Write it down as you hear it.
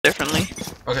differently.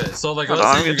 Okay, so like Hold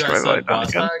let's on, say you guys said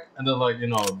blast again. pack, and then like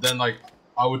then like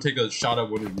I would take a shot at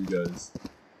one of you guys,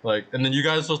 like, and then you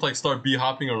guys just like start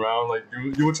hopping around, like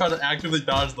you would try to actively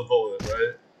dodge the bullet,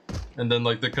 right? And then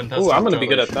like the contestant. Ooh, I'm gonna be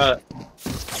good at that.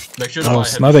 Make sure to buy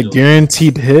it's heavy not a shield.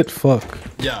 guaranteed hit. Fuck.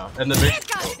 Yeah, and then make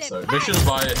sure to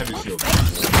buy a heavy shield.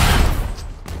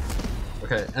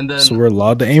 Okay, and then. So we're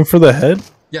allowed to aim for the head?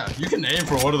 Yeah, you can aim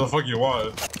for whatever the fuck you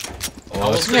want. Oh, I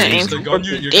will say the gun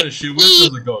you're gonna shoot with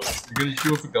is a ghost. You're gonna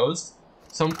shoot with a ghost.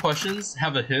 Some questions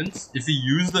have a hint. If you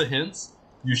use the hints,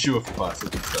 you shoot with a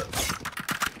classic instead.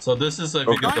 So this is if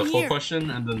you get the full question,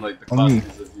 and then like the classic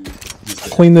is if you use the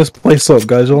clean this place up,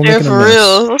 guys. You're Yeah, making a for mess.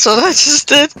 real. That's what I just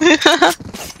did.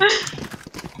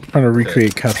 Trying to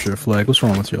recreate capture the flag. What's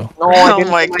wrong with y'all? No, Oh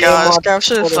my gosh,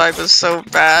 capture the flag was so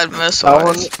bad,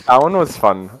 that one was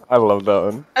fun. I love that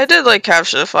one. I did like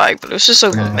capture the flag, but it was just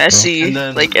so messy,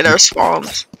 then, like in our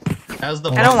spawns. As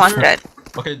the I don't want that.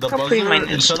 Okay, the I'll clean my buzzer,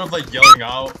 niche. instead of like yelling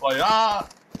out, like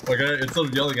okay, instead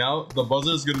of yelling out, the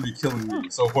buzzer is gonna be killing me.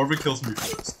 So whoever kills me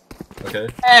first, okay?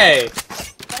 Hey!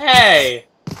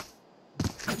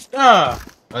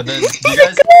 And then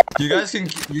you guys can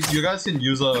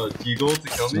use a deagle to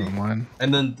kill me,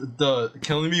 and then the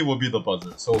killing me will be the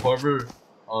buzzer. So whoever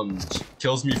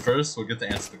kills me first will get to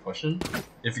answer the question.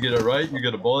 If you get it right, you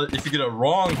get a bullet. If you get it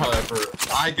wrong, however,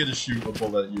 I get to shoot a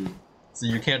bullet at you. So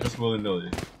you can't just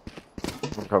willy-nilly.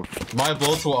 Okay. My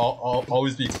bullets will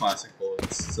always be classic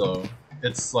bullets, so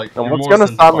it's like. And what's gonna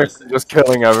stop me from just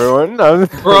killing everyone? Bro,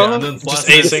 yeah, and then just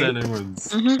acing.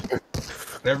 Wins.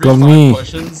 Every Go 5 me.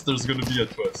 questions, there's gonna be a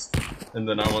twist, and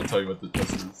then I won't tell you what the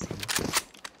twist is.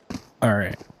 All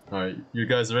right. All right, you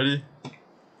guys ready?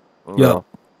 Yeah.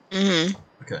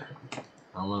 Okay.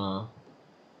 I'm gonna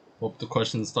hope the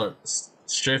questions start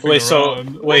strafing Wait,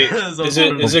 around.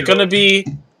 is it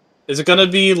gonna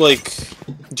be like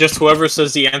just whoever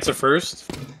says the answer first?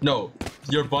 No,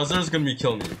 your buzzer is gonna be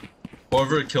kill me.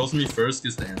 Whoever kills me first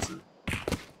gets the answer.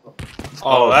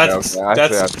 Oh,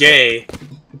 that's gay.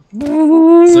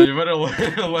 So you better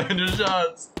land your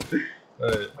shots.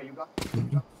 Alright.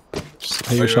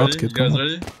 Hey, your shots, You kid. guys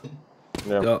ready?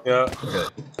 Yeah. Okay.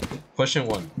 Question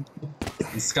 1.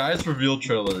 In Sky's reveal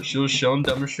trailer, she was shown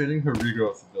demonstrating her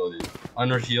regrowth ability on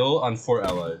her heel on 4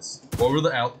 allies. What were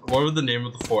the name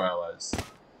of the 4 allies?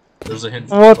 There's a hint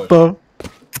for What the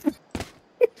the?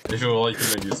 If you would like, you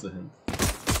may use the hint.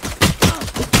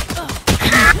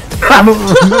 I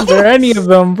don't remember any of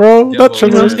them, bro. Yeah, That well,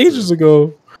 trailer was what's your ages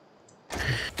ago.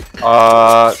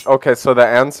 Okay, so the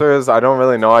answer is I don't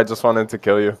really know. I just wanted to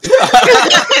kill you.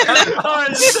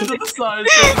 Alright, set to the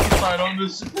side on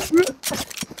this shit.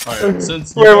 Alright,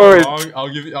 since you got it wrong, I'll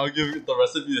give the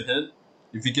rest of you a hint.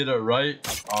 If you get it right,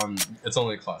 it's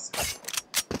only a classic.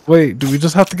 Wait, do we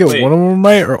just have to get one of them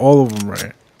right or all of them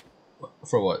right?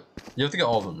 For what? You have to get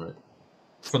all of them right.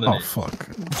 For the Oh, name. fuck.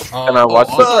 Can I watch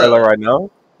the trailer right now?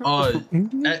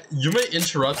 You may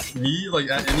interrupt me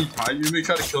like at any time. You may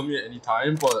try to kill me at any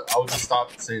time, but I'll just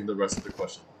stop saying the rest of the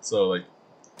question. So like,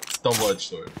 it's double-edged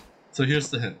sword. So here's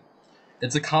the hint.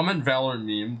 It's a common Valorant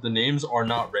meme. The names are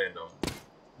not random,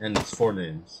 and it's 4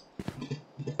 names.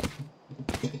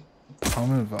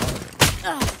 Common Valorant.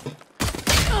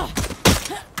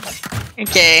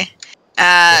 Okay.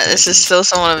 This is still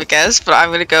somewhat of a guess, but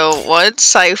I'm gonna go what?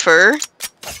 Cypher.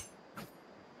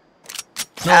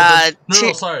 No,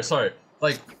 sorry.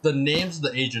 Like the name's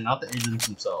the agent, not the agents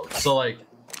themselves. So like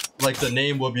the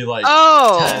name would be like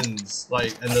Tens,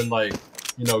 like, and then like,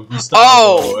 you know,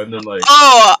 Gustavo, and then like.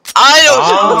 Oh, I don't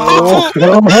know.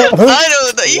 I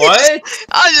don't know. What?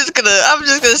 I'm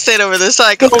just gonna stand over this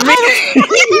side. You may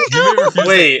refuse.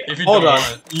 Wait, if you hold don't on.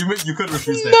 want it. You could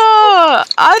refuse that. No,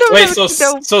 I don't. Wait, know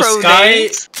so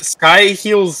Sky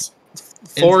heals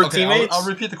 4 teammates? I'll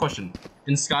repeat the question.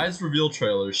 In Sky's reveal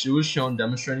trailer, she was shown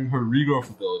demonstrating her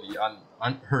regrowth ability on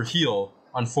her heel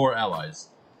on 4 allies.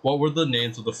 What were the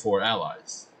names of the 4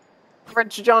 allies?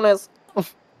 Rich Jonas.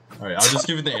 Alright, I'll just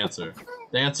give you the answer.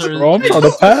 The answer is... Bro, I'm trying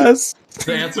to pass.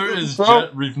 The answer is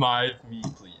Jet Revive Me,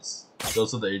 Please.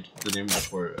 Those are the name of the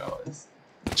 4 allies.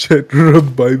 Jet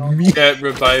Revive Me. Jet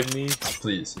Revive Me.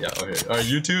 Please, yeah, okay. Alright,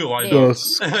 you two line up.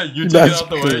 Yes. You two get out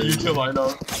the way, you two line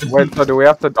up. Wait, so do we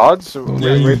have to dodge?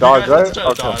 We dodge, right?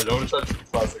 Okay. Dodge. I want to try to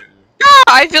shoot classic at you.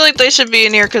 I feel like they should be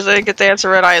in here because they didn't get the answer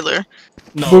right either.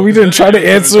 No, But we didn't try to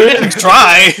answer it.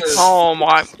 Try. Oh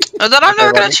my! Then I'm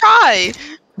never gonna try.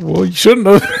 Well, you shouldn't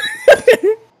have.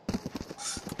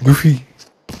 Goofy,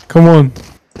 come on.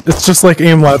 It's just like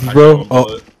aim labs, bro.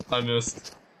 Oh, I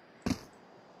missed.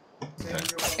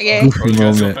 Okay. Goofy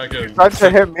moment. Tried to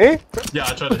hit me? Yeah,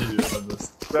 I tried to hit you. I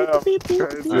missed. Damn.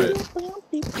 Crazy. Alright.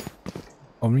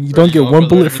 I mean, you don't get one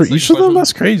bullet for each of them?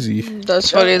 That's crazy. That's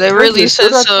funny. They really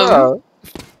said some.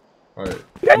 Alright.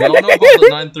 We all know about the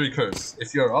 9-3 curse.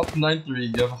 If you're up 9-3,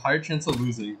 you have a higher chance of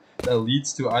losing that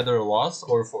leads to either a loss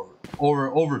or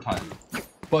overtime.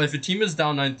 But if your team is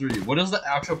down 9-3, what is the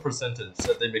actual percentage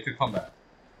that they make a comeback?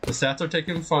 The stats are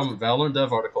taken from Valorant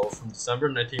Dev article from December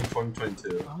 19,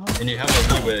 2022, and you have a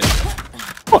leeway.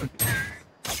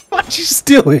 Why'd you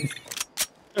steal it?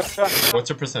 What's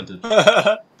your percentage?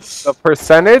 The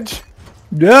percentage?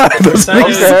 Yeah, that's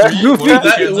Okay. He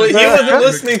wasn't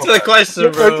listening to the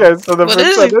question, bro. Okay, so the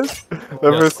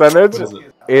percentage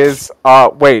is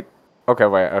wait.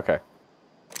 Okay.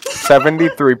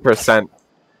 73%.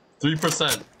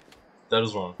 3%. That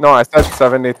is wrong. No, I said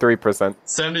 73%.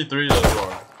 73, that is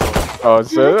wrong. Oh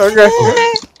shit, okay.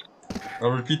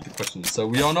 I'll repeat the question. So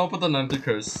we all know about the 9-3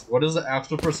 curse. What is the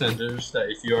actual percentage that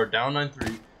if you are down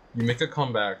 9-3, you make a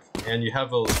comeback and you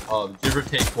have a give or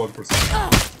take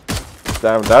 1%?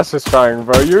 Damn, that's just trying,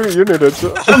 bro. You need it.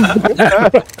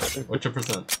 What's your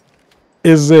percent?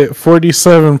 Is it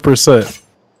 47%?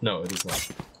 No, it is not.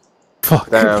 Fuck.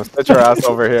 Damn, sit your ass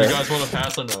over here. You guys want to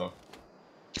pass or no?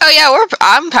 Oh yeah,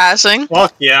 I'm passing.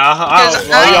 Fuck yeah. Because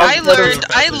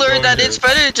I learned that it's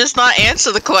better to just not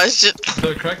answer the question.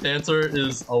 The correct answer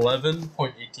is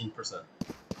 11.18%.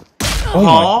 Oh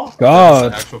my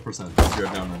god. That's the actual percent if you're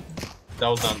down 9-3. That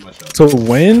was not in my show. So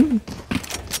win?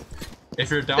 If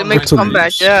you're down They make a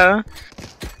comeback, yeah.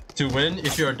 To win,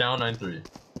 if you're down 9-3.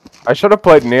 I should have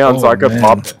played Neon so I could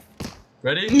pop. Okay.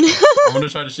 Ready? I'm gonna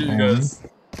try to shoot you guys.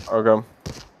 Okay.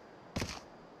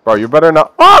 Bro, you better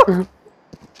not. Ah!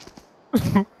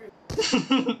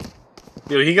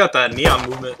 Yo, he got that neon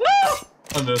movement.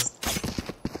 I missed.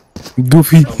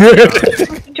 Goofy.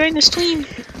 Join the stream.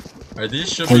 Alright,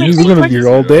 these should Well, be. you're gonna be here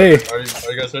all day. Are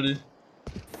you guys ready?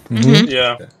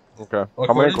 Yeah. Okay. How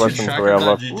According many to questions do we have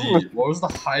left? Tracker.gg, what was the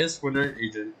highest winner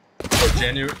agent for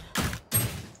January?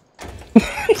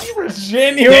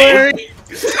 January.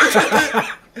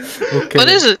 Okay. What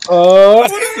is it? I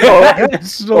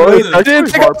didn't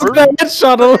take a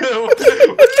headshot.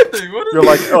 You're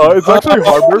like, it's actually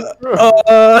Harbor.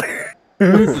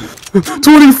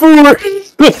 24.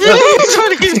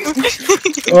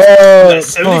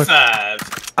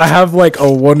 75. I have like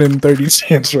a 1 in 30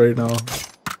 chance right now.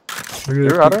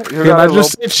 Can I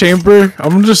just say chamber?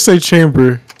 I'm gonna just say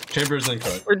chamber. Chamber is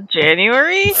incorrect. For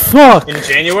January? Fuck. In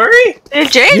January? In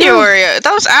January.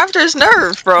 That was after his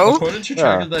nerve, bro. According to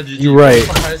Tracker.gg, you're right.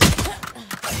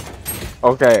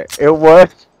 Okay, it was.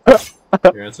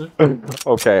 Your answer?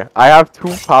 Okay, I have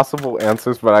 2 possible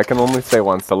answers, but I can only say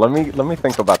one. So let me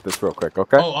think about this real quick,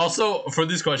 okay? Oh, also for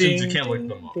these questions, you can't look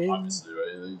them up, obviously,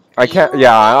 right? I can't.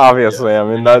 Yeah, obviously. I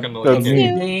mean that's.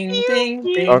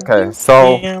 Okay,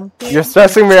 so you're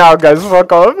stressing me out, guys.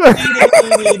 Fuck off.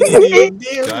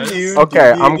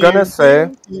 Okay, I'm gonna say.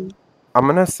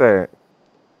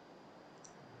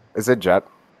 Is it Jet?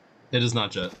 It is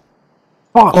not Jet.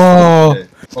 Oh. Okay.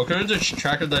 According to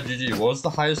Tracker.gg, what was the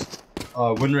highest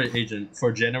win rate agent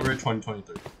for January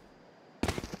 2023?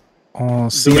 Oh,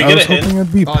 see, we I get was a hint? hoping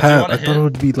it'd be Oh, do you Pat. want a I thought hint? it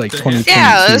would be like The hint? 2022.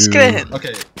 Yeah, let's get a hint.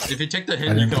 Okay, if you take the I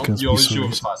hint, didn't think it was you always so shoot with a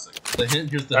recent. classic. The hint,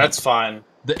 here's the That's hint. fine.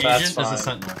 The That's agent is a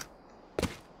sentinel.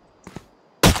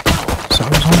 So I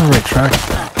was on the right track.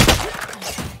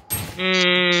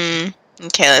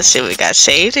 Okay, let's see. We got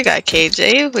Sage, we got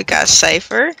KJ, we got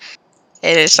Cypher.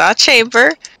 It is not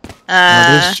Chamber.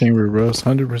 It is chamber, bro. It's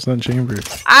 100% chamber.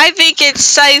 I think it's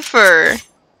Cypher.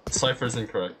 Cypher is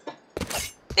incorrect.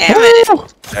 Damn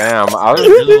it. Damn, I was.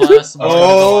 You're the last one. Oh.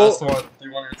 You're the last one. Do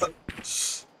you want to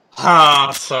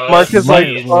answer? So Mark is like,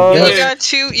 You got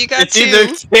two. You got it's either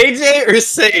two. KJ or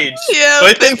Sage. Yeah. Do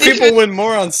I think people win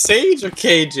more on Sage or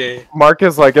KJ? Mark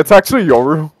is like, it's actually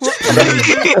Yoru.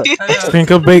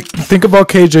 Think about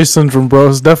KJ syndrome, bro.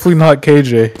 It's definitely not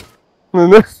KJ.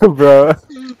 Bro.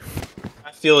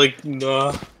 I feel like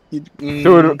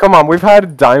Dude, come on, we've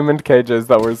had diamond cages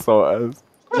that were so as.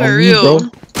 For real.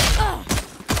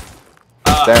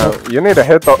 Damn, you need to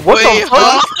hit the. What Wait, the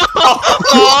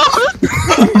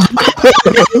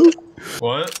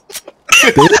What?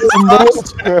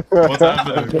 fuck? What's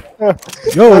happening?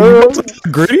 Yo, you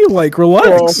gritty? Like,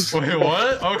 relax. Wait,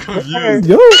 what? I'm confused.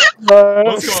 Yo.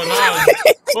 What's going on?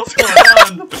 What's going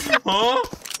on? Huh?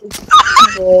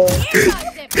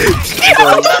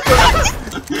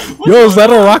 Yo, is that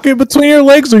a rocket between your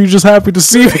legs, or are you just happy to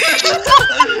see me?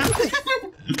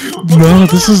 No,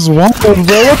 this is wild, bro.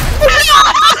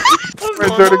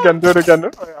 Wait, do it again, do it again. No,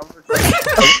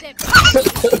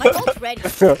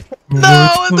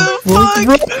 what the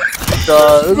fuck?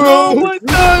 god. Oh my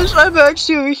gosh, I'm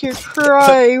actually over here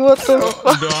crying. What the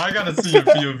fuck? No, I gotta see your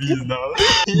POVs now.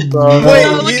 Wait,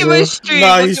 No, look at my stream.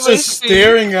 Nah, look he's at my just stream.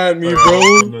 staring at me,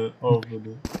 bro.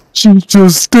 She's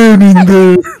just standing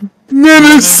there,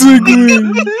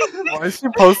 menacingly. Why is she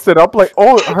posted up like?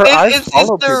 Oh, her eyes It's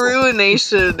follow the people.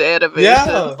 ruination animation.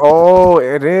 Yeah. Oh,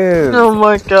 it is. Oh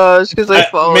my gosh, because I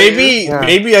follow you.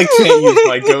 Maybe I can't use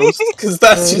my ghost, because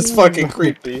that's just fucking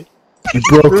creepy. You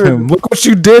broke him. Look what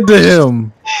you did to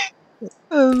him.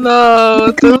 Oh, no,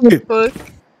 what the fuck?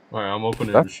 Alright, I'm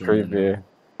opening That's the creepy.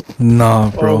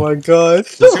 Nah, bro. Oh my god.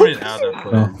 There's gonna be an ad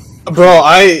up there. Bro,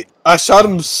 I shot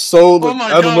him so. Oh my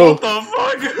I don't god, know. what the fuck?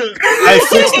 I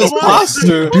fixed his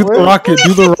posture. Do the rocket.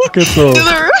 Do the rocket though.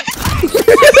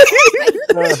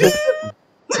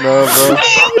 No,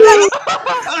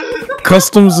 bro.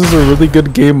 Customs is a really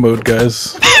good game mode,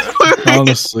 guys.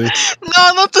 Honestly.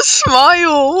 No, not the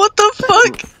smile. What the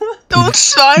fuck? Don't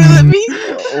smile at me.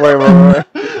 Wait.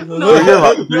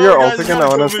 Do your ult again. I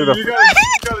wanna see the. You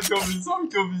gotta kill me. Someone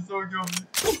kill me.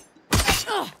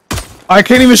 I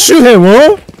can't even shoot him,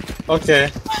 huh? Okay.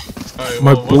 Alright,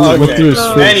 My well, bullet went through his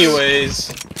face.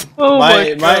 Anyways, Oh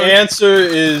my answer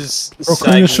is Bro,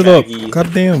 clean this shit up. Saggy Maggie.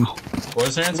 God damn. what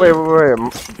is your answer?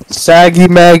 Wait. Saggy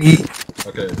Maggie.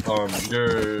 Okay,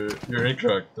 you're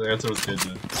incorrect. The answer was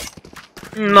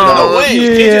KJ. No, way.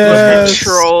 Yes.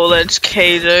 Troll. That's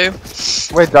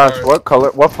KJ. Wait, Dash. What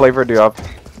color? What flavor do you have?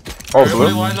 Oh,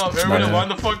 Everybody blue. line up. Everybody Nah. line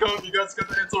the fuck up. You guys got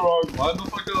the answer wrong. Line the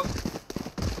fuck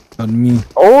up. Not me.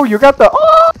 Oh, you got the.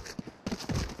 Oh!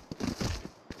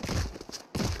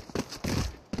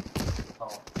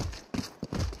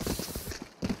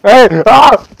 Hey!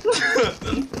 Ah!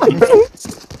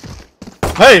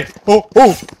 Hey! Oh!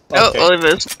 Oh, Okay. I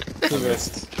missed. He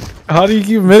missed. How do you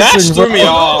keep missing? Dash threw bro? me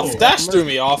off. Dash threw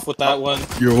me off with that one.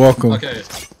 You're welcome. Okay,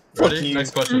 Fuck ready? you.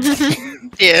 Next question.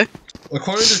 Yeah.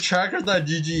 According to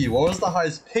Tracker.gg, what was the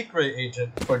highest pick rate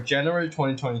agent for January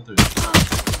 2023?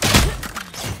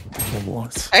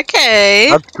 What? Okay.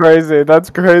 That's crazy. That's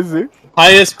crazy.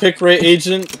 Highest pick rate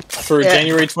agent for Yeah.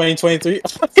 January 2023.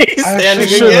 He's I standing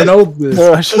should again. know this.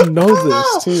 I should know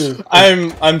this too.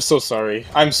 I'm so sorry.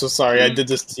 I'm so sorry. I did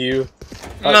this to you.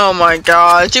 Oh my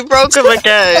gosh, you broke him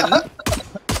again.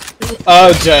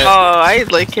 Jet. Oh, I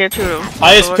like can't shoot him.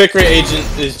 Highest pick rate agent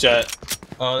is Jet.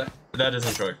 That is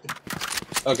incorrect.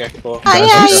 Okay, cool. Oh,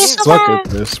 yeah, I you suck at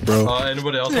this, bro.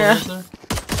 Anybody else Yeah. want to answer?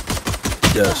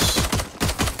 Yes.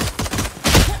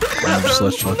 I'm just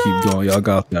let y'all keep going. Y'all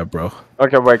got that, bro.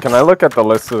 Okay, wait. Can I look at the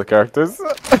list of the characters?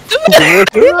 Sure.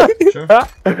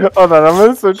 Hold on. I'm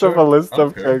gonna search up a Sure. list of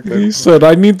Okay. characters. He said,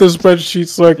 "I need the spreadsheet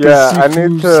so I can Yeah, see I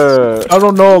need who's- to. I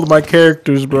don't know all my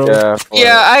characters, bro. Yeah.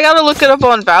 Yeah, I gotta look it up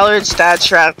on Valorant stat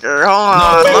tracker. Hold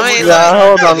on, let me. Yeah,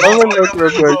 hold on. Let me look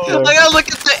real quick. I gotta look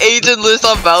at the agent list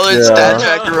on Valorant Yeah. stat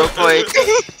tracker real quick.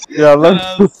 Yeah, I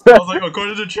let was like,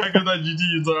 according to Tracker.gg,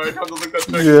 it's alright. Time to look at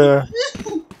Tracker. Yeah.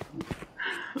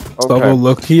 Stavo Okay.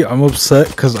 Loki, I'm upset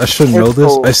because I should know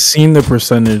this. So- I seen the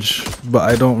percentage, but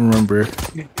I don't remember.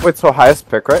 Wait, so highest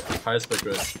pick, right? Highest pick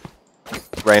rate.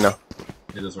 Reina.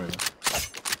 It is right now.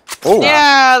 Oh.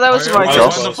 Yeah, that was my Alright,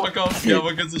 guess. line the fuck up.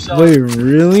 Gabbo gets a shot. Wait,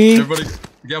 really? Everybody,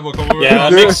 Gabbo, come over. Yeah,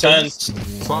 that makes sense.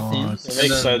 Swap teams. It and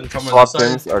makes then sense. Come on Swap this side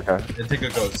teams. Okay. and take a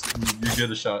ghost. You get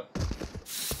a shot.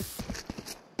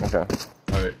 Okay.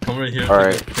 Alright, come right here.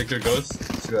 Alright. Take your ghost.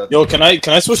 See what Yo, can I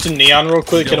switch to Neon real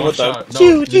quick? You Hit him get with one that. shot.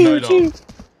 No, you don't.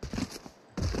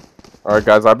 All right,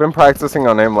 guys. I've been practicing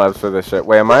on aim labs for this shit.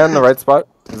 Wait, am I in the right spot?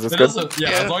 Is this It good? doesn't- yeah,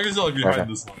 as long as you're like behind Okay.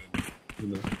 this line. You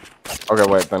know.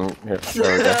 Okay, wait. Then here.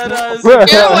 There we go. Yeah, nice.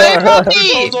 Get away from Your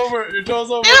me! toes over. Your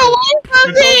toes over. Get away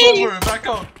from Your toes me! over. Back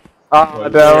up. Ah,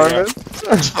 damn it.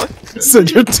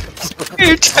 Said your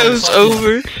Your toes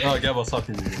over. Oh, Gabbo, stop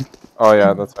me. Oh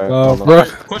yeah, that's right. Hold on. bro.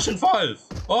 Question 5.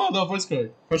 Oh, no, voice crack.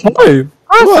 Question 5. Hey,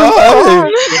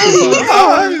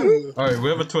 Alright, we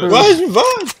have a twist.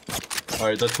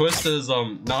 Alright, the twist is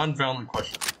non-violent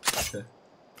question. Okay.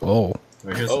 oh,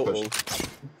 Alright, here's the question.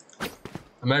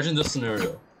 Imagine this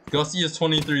scenario. Gussie is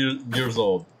 23 years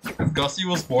old. If Gussie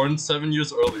was born 7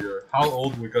 years earlier, how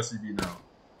old would Gussie be now?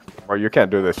 Well, you can't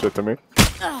do this shit to me.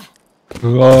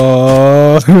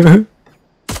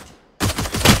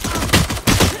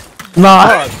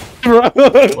 nah. What's your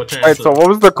Wait, answer? so what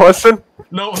was the question?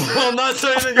 No, I'm not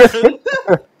saying it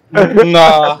again.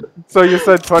 Nah. So you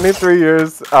said 23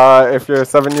 years. If you're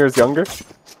 7 years younger.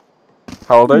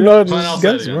 How old are you? No, Fine, I'll just say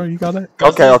it guess, again. bro. You got it.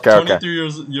 Gussie Okay, is okay.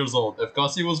 23 years old. If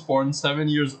Gussie was born 7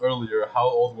 years earlier, how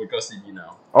old would Gussie be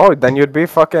now? Oh, then you'd be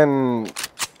fucking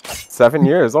 7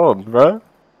 years old, bro.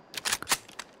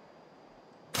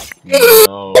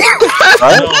 No.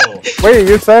 No. Wait,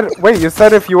 you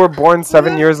said if you were born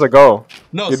 7 years ago.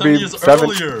 No, you'd 7 be years 7.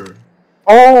 earlier.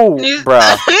 Oh,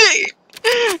 bruh.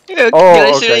 Can Oh,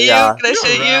 I shoot okay, you? yeah. Can I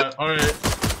shoot you? Alright.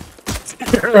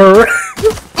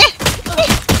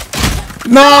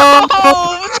 No!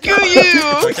 Oh, screw you!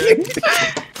 Okay.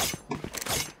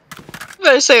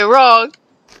 Better say it wrong.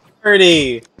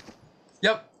 30.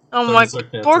 Yep. Oh my, 30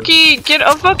 seconds. Porky, get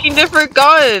a fucking different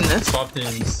gun. Swap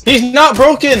teams. He's not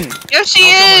broken. Yes, he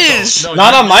is. No,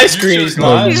 Not you- on my you screen, shoot he's him.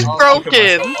 not. He's I'll broken.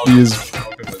 kill myself. He is.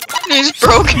 I'll kill myself. He's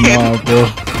broken. Nah, bro.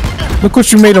 Look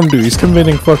what you made him do. He's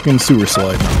committing fucking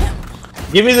suicide.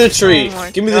 Give me the tree. Oh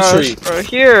my Give me gosh, the tree. bro.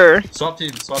 Here. Swap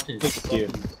teams. Swap teams. Thank you.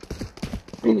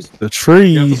 The tree.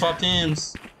 You have to swap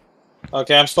teams.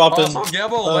 Okay, I'm swapping. Oh, stop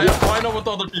gamble. Why not with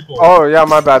other people? Oh yeah,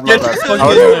 my bad. Get I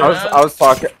the was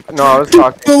talking. No, I was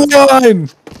talking. The line.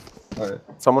 Alright.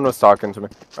 Someone was talking to me.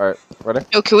 All right, ready?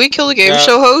 Yo, can we kill the game Yeah.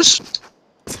 show host?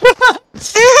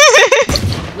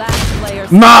 Last player.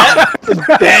 Nah.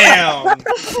 Damn.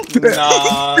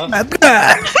 Nah.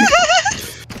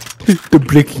 The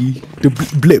blicky. The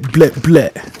blip blip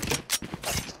blip.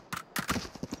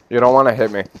 You don't want to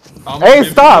hit me. I'm gonna Hey, give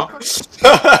you- stop!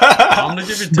 I'm gonna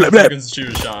give you 10 Blip, blip. seconds to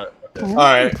shoot a shot. Okay.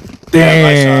 Alright.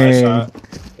 Damn. I shot.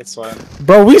 It's fine.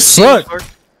 Bro, we suck.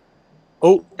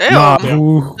 Oh. Damn. Nah, Yeah.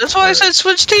 boo. That's why I said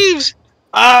switch teams.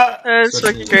 That's Switch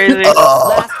fucking teams. crazy.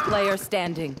 Last player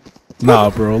standing. Nah,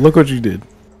 bro. Look what you did.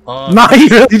 Uh, Nah, he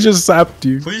really just sapped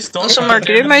you. Please don't. Also, try Mark, to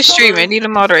get in my damage each stream. other. I need a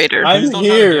moderator. I'm Please don't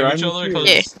here, try to damage I'm each other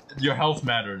here. 'cause your health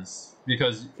matters.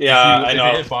 Because Yeah, if I you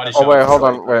know. hit body Oh wait, shots, hold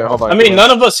on. Wait, hold on. I mean, none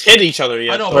of us hit each other I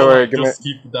yet. know, so- but Wait, like, give me- just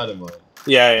keep that in mind.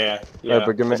 Yeah. Wait,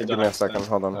 but give me a second.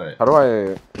 Hold on. How do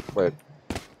I? Wait,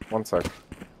 1 sec.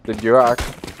 Did you act?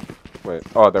 Wait.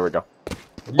 Oh, there we go.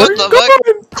 What the fuck?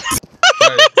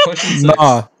 Alright, question 6.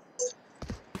 Nah.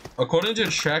 According to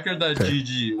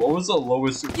tracker.gg, what was the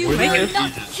lowest You win rate will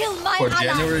not agent kill my for ally.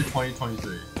 January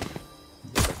 2023?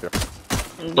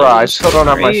 Bro, I still don't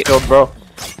have my shield, bro.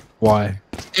 Why?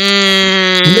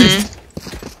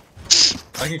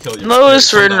 I can kill you.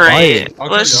 Lowest Calm win down. rate. I'll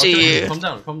kill Let's you, I'll kill see. you. Calm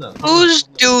down, calm down. Who's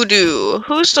doo-doo?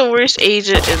 Who's the worst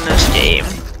agent in this game?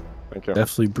 Thank you.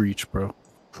 Definitely breach, bro.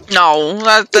 No,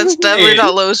 that's definitely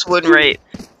not lowest win rate.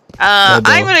 I'm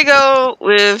gonna go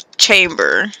with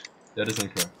Chamber. That is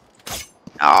incorrect.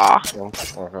 Aw.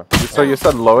 Okay. So you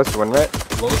said lowest win rate?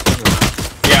 Lowest win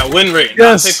rate. Yeah, win rate,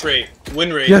 Yes. not pick rate.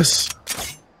 Win rate. Yes.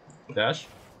 Dash?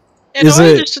 Yeah, Is no, I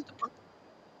it- just-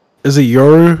 Is it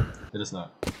your? It is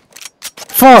not.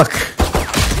 Fuck.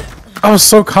 I was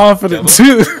so confident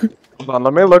too. Hold on,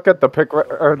 let me look at the pick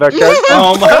or the character.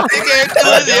 Oh my.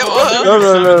 No,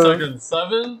 no, no. 7 seconds.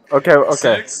 7, Okay,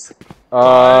 okay. 6,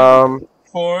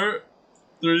 4,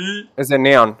 3. Is it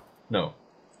neon? No.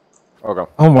 Okay.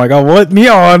 Oh my god, what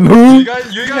neon? Who? You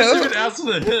guys even asked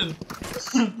for the hint.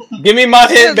 Give me my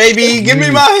hit, baby. Give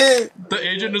me my hit. The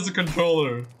agent is a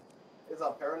controller.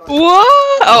 What?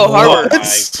 Oh, Harbor. my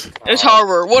It's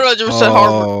Harbor. 100%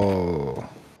 Harbor. Oh.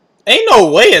 Ain't no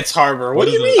way it's Harbor. What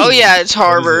do What you is mean? it? Oh yeah, it's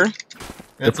Harbor. It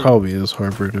It's a- probably is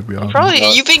Harper, to be honest. Probably.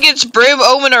 You think it's Brim,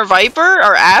 Omen, or Viper,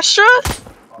 or Astra?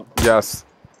 Yes.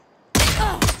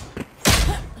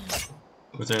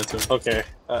 What's the answer? Okay.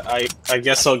 I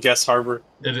guess I'll guess Harbor.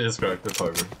 It is correct. It's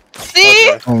Harvard.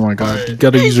 See? Oh my god, Alright. you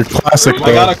gotta use your classic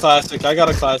I got though. a classic. I got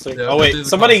a classic. Yeah, Oh but wait, these are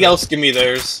somebody classic. else give me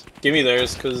theirs. Give me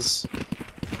theirs, cause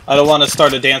I don't want to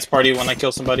start a dance party when I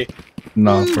kill somebody.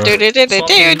 Nah, bro.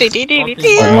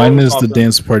 Do-do-do-do-do-do-do-do. Mine is the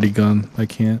dance party gun. I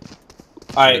can't.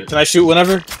 All right, can I shoot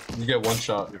whenever? You get one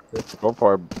shot. Go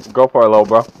for it. Go for it, little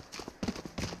bro.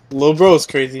 Lil bro is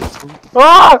crazy.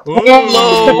 Ah! Ooh,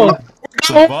 Low.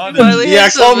 Somebody. Finally Yeah,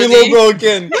 hit call me somebody. Lil bro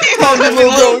again. Call me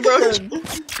Lil bro again.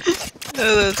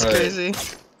 Oh, that's Alright. crazy.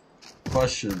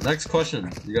 Question. Next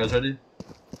question. You guys ready?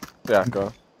 Yeah,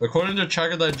 go. According to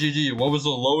tracker.gg, what was the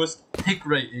lowest pick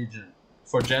rate agent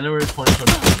for January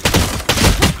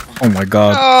 2023? Oh my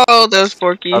god. Oh, that's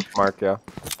Porky. That's Mark, yeah.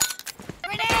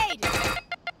 Grenade!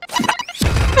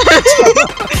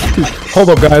 Hold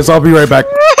up, guys. I'll be right back.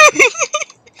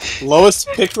 Lowest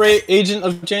pick rate agent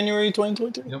of January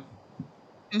 2023. Yep.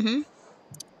 Mm-hmm.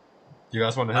 You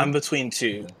guys want to I'm hit? between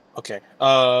two. Okay.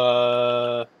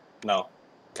 No.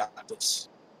 Got this.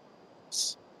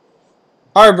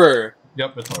 Harbor.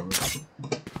 Yep, it's Harvard.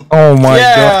 Oh my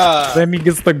Yeah. god. Then he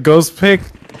gets the ghost pick.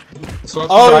 Swap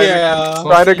Oh teams. yeah. Swap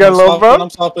Try it again, teams. little bro. I'm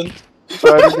stopping.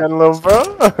 Try it again, little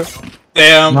bro.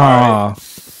 Damn. Nah.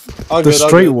 All The good, all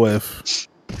straight good. whiff.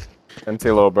 NT,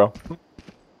 little bro.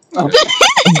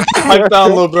 Pipe down,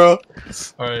 little bro.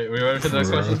 Alright, we ready for the next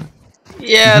question?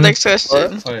 Yeah, next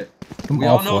question. Alright. I'm We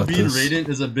all awful know at being this. rated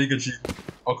is a big achievement.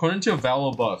 according to a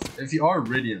Valo buff, if you are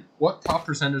Radiant, what top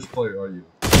percentage player are you?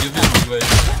 Give it leeway.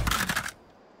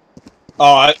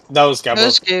 Oh, that was Gabo. That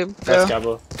was good, bro. That's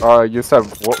Gabo. You said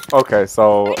okay,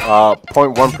 so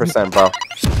 0.1%, bro.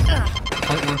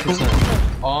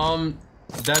 0.1%.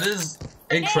 That is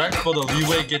incorrect, but the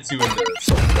leeway gets you in there.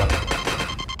 So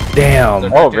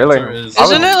damn. Oh, really?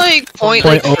 Isn't it like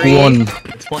 0.01?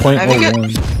 It's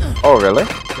 0.01. Oh, really?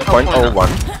 0.01.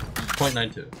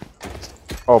 0.92.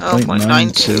 Oh,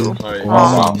 0.92. Alright,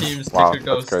 wow. teams, take Wow, your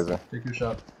ghost. that's crazy. Take your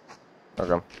shot.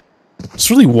 Okay. It's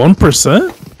really 1%?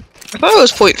 I thought it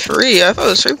was 0.3. I thought it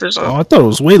was 3%. Oh, I thought it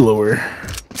was way lower.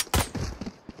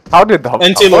 How did the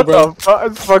what the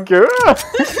fuck you?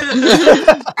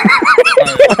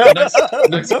 Alright,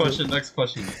 next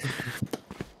question.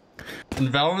 In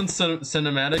Valorant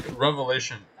Cinematic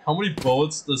Revelation, how many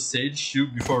bullets does Sage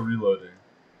shoot before reloading?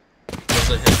 What's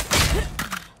a hit?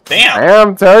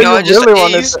 Damn! Terry, Yo, you I just really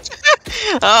wanted aced.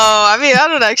 Oh, I mean, I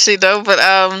don't actually know, but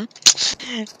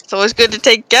it's always good to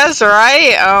take guess,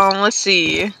 right? Let's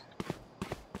see.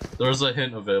 There's a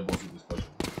hint available for this question.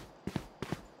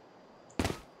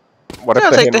 What if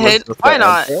I'll the take hint the hint. was Why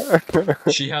not?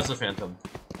 She has a phantom.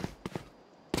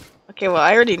 Okay, well,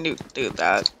 I already knew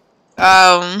that.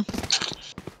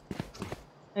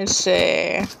 Let's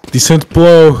see. Decent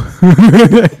blow.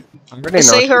 Let's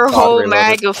say her whole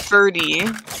mag of 30.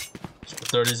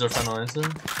 30's our final answer?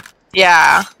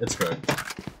 Yeah. It's correct.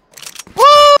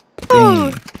 Woo!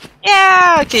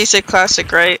 Yeah! Okay, you said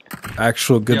classic, right?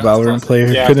 Actual good Yeah, Valorant player.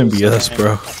 Yeah, Couldn't be it's us,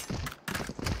 bro.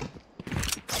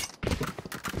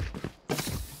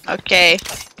 Okay.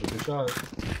 Good shot.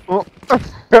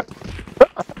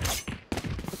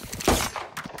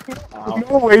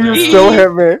 No way you still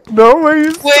hit me. No way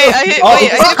you still Wait, I hit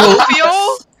both of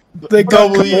y'all? They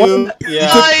got W.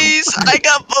 Yeah. Nice! I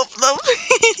got both of them.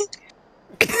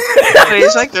 Wait,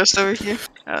 is like this over here?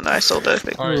 Oh no, I sold that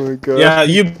thing. Alright, Oh my god. Yeah,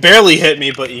 you barely hit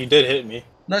me, but you did hit me.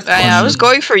 next Yeah, question. I was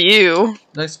going for you.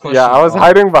 Next question. Yeah, I was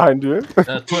hiding behind you.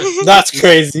 Twist. That's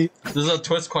crazy. This is a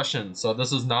twist question, so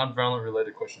this is non-Valorant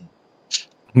related question.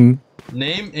 Hmm?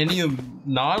 Name any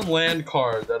non-land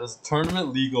card that is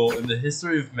tournament legal in the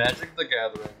history of Magic the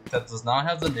Gathering that does not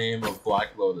have the name of Black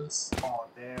Lotus. Oh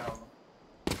damn.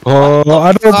 Oh,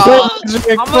 I don't I'm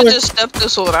gonna just step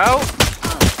this one out.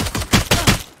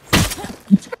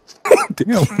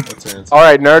 Damn. What's your answer?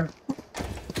 Alright, nerd.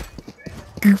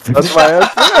 That's my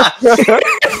answer.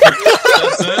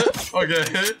 That's it? Okay.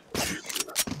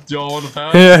 Do y'all want to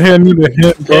pass? Yeah, I need a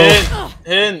hint, bro.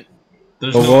 Hint.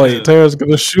 There's Oh no boy, hint. Tara's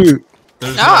gonna shoot.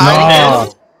 There's No, no I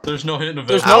hint. There's no hint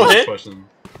There's available no for this hint? question.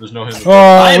 There's no hint.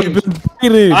 Oh, we've been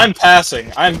beating. I'm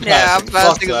passing. I'm passing. Yeah, I'm passing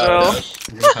Fuck as that. well. Dash,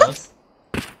 you gonna pass?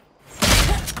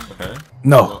 Okay.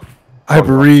 No, I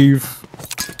bereave.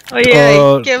 Oh yeah,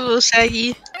 Uh, get a little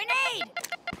saggy.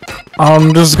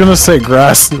 I'm just gonna say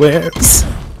grasslands.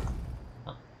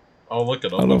 I'll look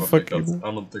it up. I I don't don't think fucking-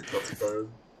 that's a card.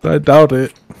 I doubt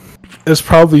it. It's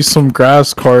probably some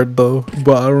grass card though,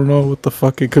 but I don't know what the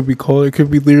fuck it could be called. It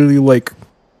could be literally like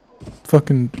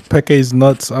fucking Peke's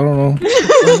nuts. I don't know.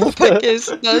 Fuck is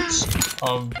nuts.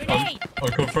 I'm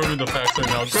confirming the facts right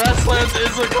now. Grasslands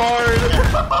is a card!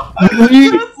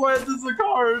 Grasslands is a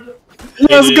card!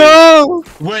 Let's go!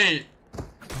 Wait!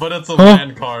 But it's a Huh?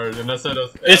 land card, and I said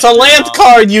It's a land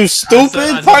card, you stupid!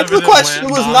 I Part of said the question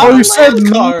land, was not not Oh, a you said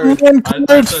land card! land I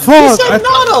card. said- You Fuck! said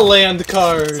not a land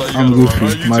card! So you I'm gotta goofy,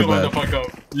 run. You my two line the bad. fuck up.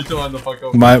 You two line the fuck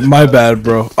up. My bad,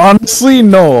 bro. Honestly,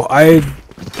 no. I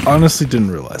honestly didn't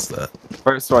realize that.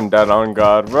 First one dead on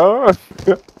God, bro.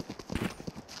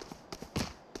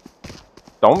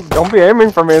 Don't be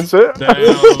aiming for me and shit. Damn,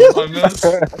 I missed.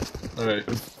 Alright.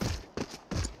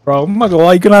 Bro, I'm not gonna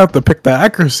lie. You're gonna have to pick the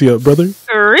accuracy up, brother.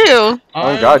 For real.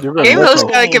 Oh god, you've been Game host missing.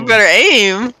 gotta get better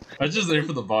aim. I just aimed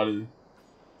for the body.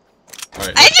 Alright.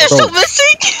 And you're Bro. still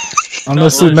missing?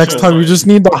 Honestly, No, next sure, time you sorry. just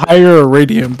need to hire a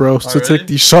Radiant, bro, to Alright. take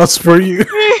these shots for you.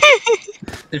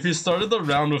 If you started the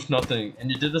round with nothing and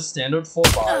you did a standard full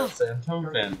buy of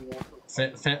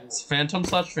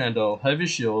Phantom/Vandal, Heavy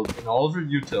Shield, and all of your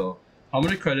util, how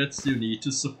many credits do you need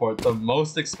to support the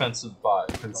most expensive buy?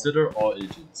 Consider all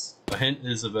agents. A hint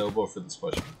is available for this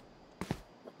question.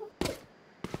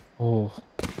 Oh.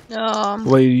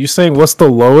 Wait, you saying what's the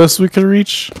lowest we can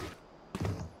reach?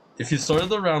 If you started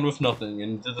the round with nothing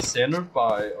and did a standard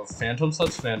buy of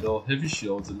Phantom/Vandal, Heavy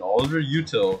Shields, and all of your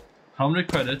util, how many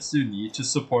credits do you need to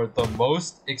support the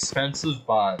most expensive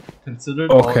buy?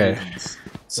 Considered all Okay. agents.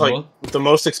 It's like the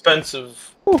most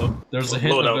expensive. There's a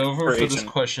hint Loadout available per for this agent.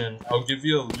 question. I'll give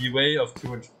you a leeway of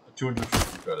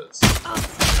 250 credits.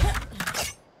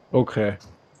 Okay.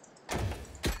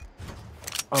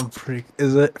 I'm freak.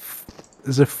 Is it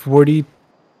 40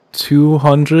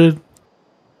 200.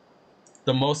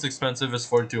 The most expensive is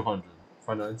 4,200.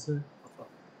 Final answer?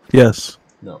 Yes.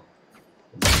 No.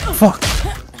 Fuck.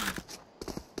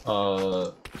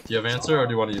 Do you have an answer or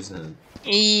do you want to use a hint?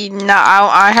 No,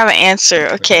 I have an answer.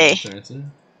 Okay. What's your answer?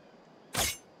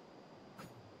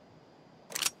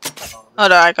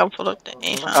 Hold on, I can pull up the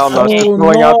name. Oh, no, Oh, she's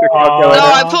pulling out the No, calculator.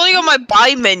 I'm pulling up my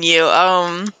buy menu.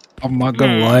 I'm not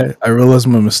gonna lie. I realized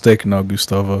my mistake now,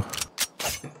 Gustavo.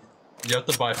 You have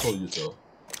to buy full util.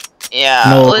 Yeah.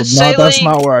 No, let's say that's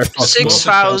like not where I fucked up.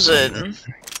 6,000.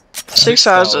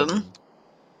 6,000.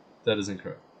 That is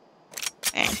incorrect.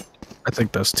 Dang. I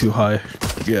think that's too high.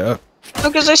 Yeah. No,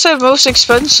 because I said most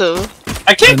expensive.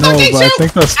 I can't know, fucking but I shoot!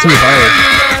 think that's too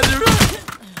high.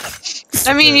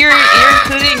 I mean, you're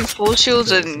including full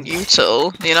shields and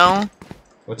util, you know?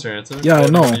 What's your answer? Yeah, I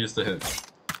know. I'm gonna use the hint.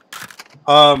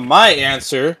 My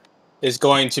answer is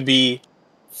going to be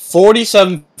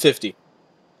 4750.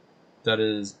 That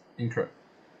is incorrect.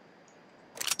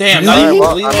 Damn, Really? not even Well,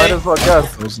 I leeway. might as well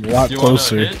guess. It was a lot Do you want a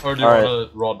closer. hint or do you Alright.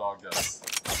 want a raw dog guess?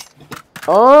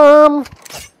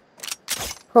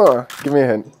 Give me a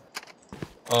hint.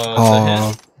 The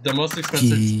hint. The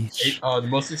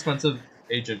most expensive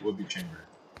agent would be Chamber.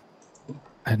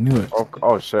 I knew it.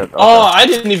 Oh shit. Okay. Oh, I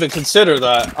didn't even consider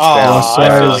that. Oh, That's I why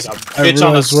feel I like a I bitch on a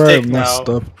realized where I stick now. messed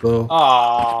up, though.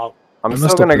 Oh, I'm I still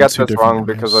messed gonna up in get two this different wrong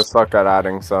because I ways. suck at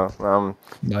adding, so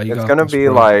Nah, you it's got gonna this, be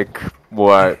bro. like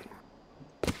what?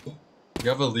 You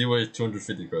have a leeway of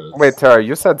 250 credits. Wait, Tara,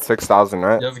 you said 6,000,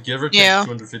 right? You have a give or take Yeah.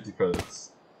 250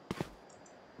 credits.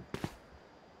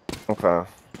 Okay.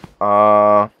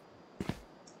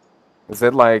 Is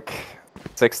it like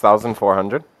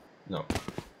 6,400? No.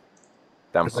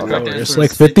 Damn. It's the Okay. correct It's answer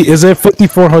like is 50. Is it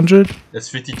 5,400? It's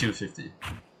 5250.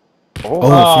 Oh.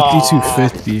 Oh,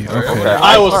 5250. Alright, Okay. okay.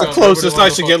 I was the Alright, closest.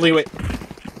 everybody I should get wanna leeway.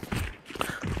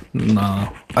 Nah.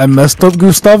 I messed up,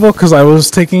 Gustavo, because I was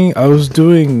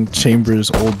doing Chambers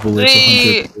old bullets.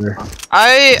 Wait. 100 there.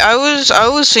 I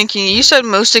was thinking, you said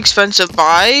most expensive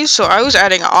buy, so I was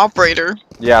adding an operator.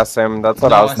 Yeah, Sam. That's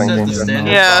what I was said thinking. the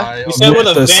standard Yeah. buy You of- said with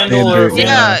a The vandal or standard,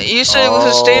 Yeah, Yeah. you said it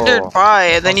was a standard Oh. buy,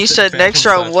 and then I'll you stick said next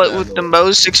round Phantom what slash would the Vandal.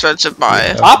 most expensive buy.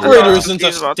 Yeah. Operator Yeah. isn't a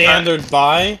Confused about that. standard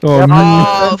buy. Oh, Yeah, no.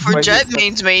 Oh, for Wait, jet you said-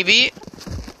 mains maybe.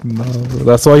 No.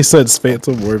 That's why I said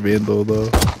Phantom or Vandal, though.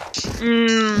 No,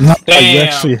 you Damn,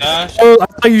 actually. Dash. Oh, I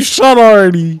thought you shot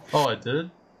already. Oh, I did?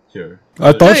 Here.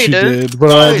 I thought you you did. did, but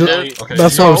No, I you just. did. Okay,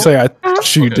 That's you what I'm know- saying. I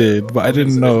thought you Okay, did, but I okay,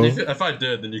 didn't so know. If I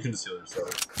did, then you can just heal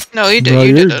yourself. No, you did. No,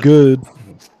 you you're did it. good.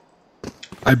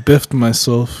 I biffed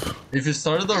myself. If you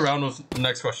started the round with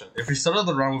next question, if you started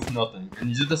the round with nothing and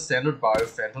you did the standard buy of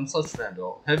Phantom slash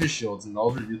Vandal, heavy shields, and all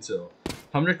of your util,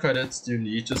 how many credits do you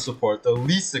need to support the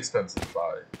least expensive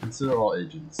buy? Consider all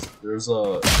agents. There's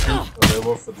a hint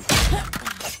available for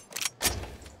this.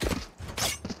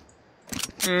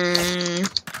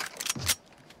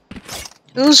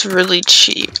 It was really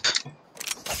cheap.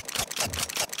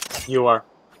 You are.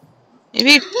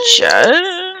 Maybe jet.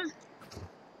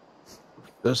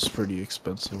 That's pretty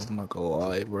expensive. I'm not gonna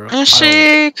lie, bro.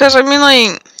 Actually, because I mean,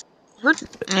 like,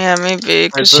 yeah, maybe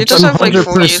because she does have like 200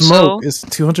 40 per so. smoke. It's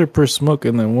 200 per smoke,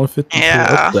 and then 150 Yeah.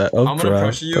 per up that I'm up gonna drive.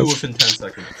 pressure you That's- within 10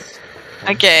 seconds.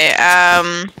 Okay,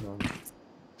 9,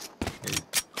 8,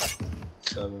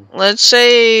 7. let's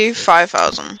say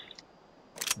 5,000.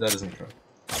 That is incorrect.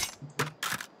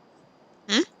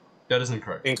 Hmm? That is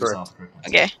incorrect. Incorrect. That's not the correct answer.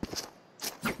 Okay.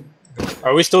 Go ahead.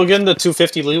 Are we still getting the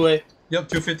 250 leeway? Yep,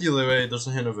 250 leeway. There's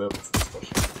a hint available for this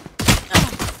question.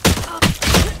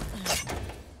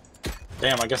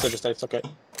 Damn, I guess I just typed okay.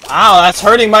 Ow, that's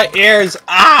hurting my ears.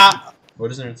 Ah! What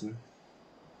is the answer?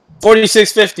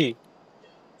 4650.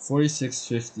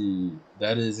 4650.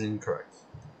 That is incorrect.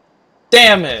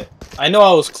 Damn it. I know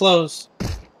I was close.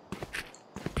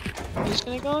 Who's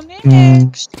gonna go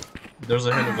next? There's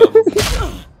a hint available for this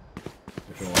question.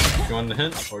 If you want. Do you want the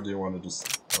hint, or do you want to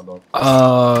just hold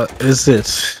on? Is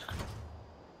it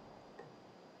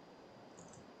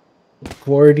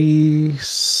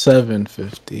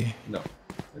 4750? No,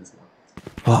 it's not.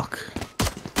 Fuck.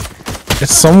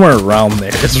 It's somewhere around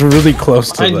there. It's really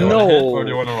close to I that. Do you want a hint, or No. do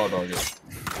you want to raw dog it?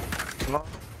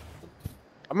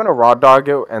 I'm gonna raw dog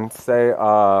it and say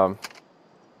I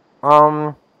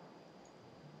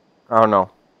don't know,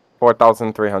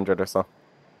 4,300 or so.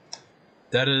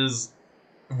 That is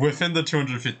within the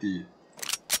 250.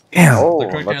 Damn. Oh, The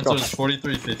correct let's answer go. is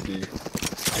 4350.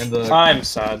 And the I'm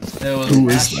sad. it was Who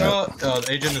is Astra. The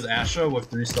agent is Astra with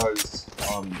 3 stars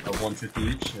of 150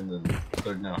 each, and then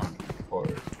they're now 100 for.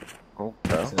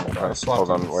 Okay. I'll swap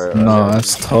Hold on, these. wait. No,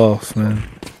 that's tough, man.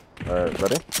 Alright,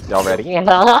 ready? Y'all ready?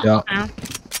 Yeah.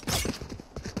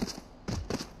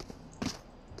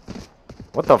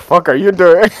 What the fuck are you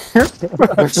doing?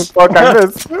 Fuck, I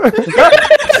missed.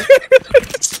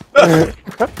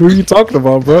 Who are you talking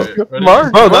about, bro? Right,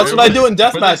 Mark. Bro, that's what I do in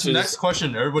death For this matches. next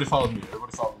question, everybody follow me.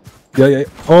 Everybody follow me. Yeah, yeah.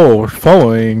 Oh, we're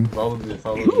following. Follow me.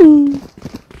 Follow me.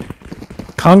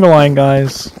 Conga line,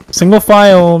 guys. Single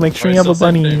file. Make sure you have a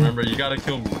bunny. Remember, you gotta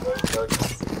kill me. Right? You gotta kill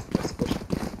me for the next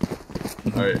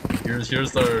question. All right.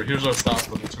 Here's our stop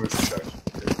for the tourist attraction.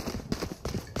 Okay.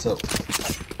 So,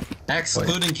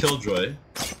 excluding Killjoy,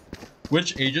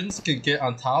 which agents can get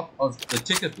on top of the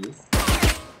ticket booth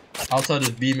outside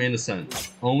of B main ascent?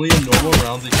 Only in normal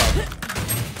rounds they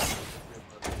count.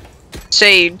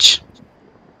 Sage.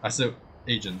 I said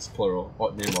agents, plural.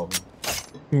 What name of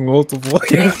them? Multiple.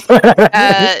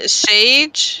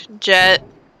 Sage, Jet,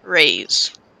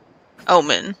 Raze,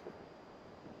 Omen.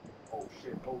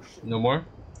 No more?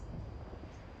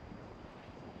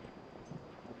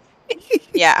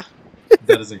 Yeah.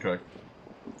 That is incorrect.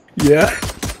 Yeah.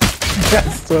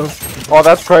 That's tough. Oh,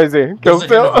 that's crazy. Kill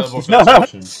There's a hint available for this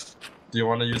question. Do you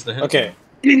want to use the hint? Okay.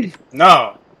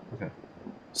 No. Okay.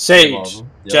 Sage, Yep.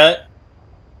 Jet,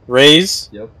 Raze,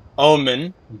 Yep.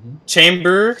 Omen, Mm-hmm.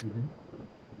 Chamber, Mm-hmm.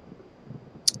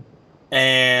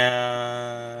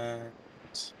 and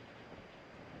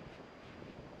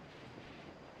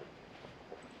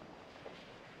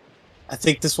I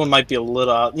think this one might be a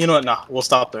little out. You know what? Nah, we'll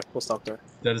stop there. We'll stop there.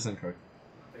 That is incorrect.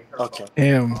 Okay.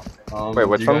 Damn. Wait,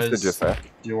 which ones did you say?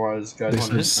 Do you guys want This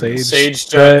to hint? is Sage. Sage,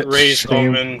 Jet, Jet, Raze,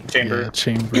 Omen, Chamber. Yeah,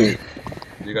 Chamber. Do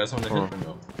you guys want to hint or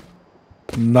no?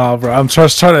 Nah, bro. I'm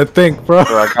just trying to think, bro.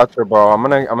 Bro, I got you, bro. I'm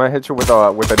gonna hit you with a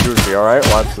doozy. All right,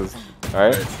 watch this. All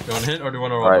right. Alright. Do you want to hint or do you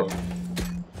want to raw Alright. dog?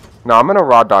 No, I'm gonna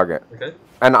raw dog it. Okay.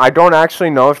 And I don't actually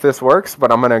know if this works,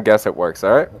 but I'm gonna guess it works.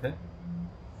 All right. Okay.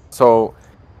 So,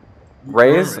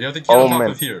 Raze, Remember, you have to get on top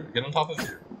Omen. of here. Get on top of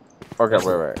here. Okay,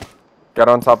 wait. Get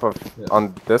on top of Yeah.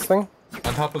 on this thing.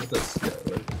 On top of this.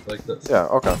 Yeah, like this. Yeah.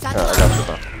 Okay. Yeah, I got you,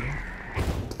 bro.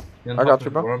 Get on I top got of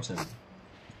you, bro. What I'm saying.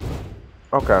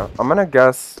 Okay, I'm gonna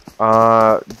guess.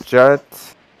 Jet,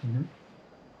 Mhm.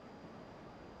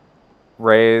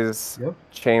 Raze, Yep.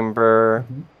 Chamber.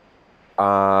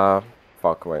 Mhm.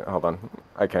 Fuck. Wait, hold on.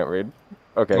 I can't read.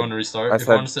 Okay. You want to restart? I If you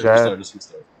want to said say restart, Jet. just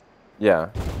restart. Yeah.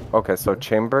 Okay, so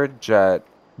Chamber, Jet,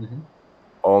 Mm-hmm.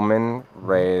 Omen,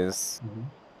 Raze, Mhm.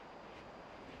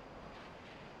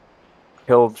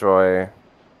 Killjoy.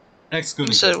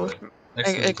 Excluding So, Killjoy.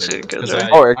 excluding Killjoy. 'Cause Killjoy.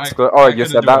 Oh, exclude. Oh, I you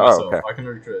couldn't said do that. it Oh, myself. okay. I can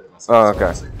recreate it myself. Oh, so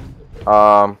okay. it's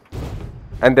like-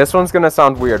 And this one's gonna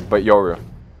sound weird, but Yoru.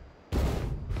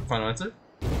 Final answer?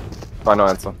 Final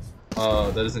answer.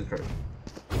 That is incorrect.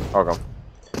 Okay.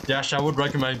 Dash, I would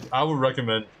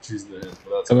recommend choosing the hint.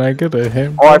 But that's Can I get a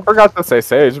hint? Oh, I forgot to say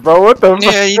Sage, bro. What the?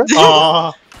 Yeah, you did.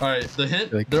 Aw. Alright, the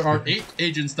hint, Like- there are 8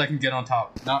 agents that can get on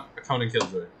top, not counting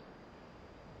Killjoy.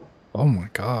 Oh my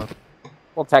god.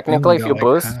 Well, technically, if you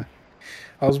boost,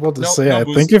 I was about to Nope, say, no I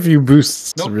boost. think if you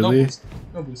boost, Nope, really. no boost.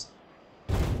 No boost.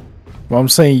 Well, I'm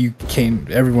saying you can't.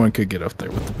 Everyone could get up there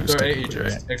with the boost. There are 8 technically,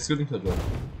 agents, excluding Killjoy.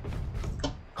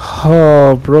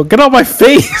 Oh, bro, get out my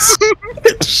face!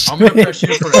 I'm gonna press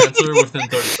you for an answer within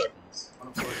 30 seconds.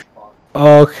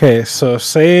 Okay, so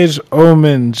Sage,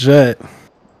 Omen, Jet,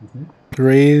 Mhm.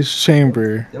 Raze,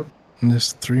 Chamber. Yep. And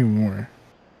there's 3 more.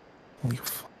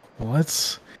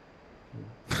 What?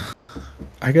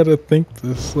 I gotta think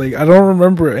this. Like, I don't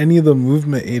remember any of the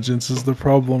movement agents is the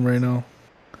problem right now.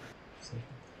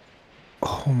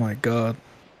 Oh my god.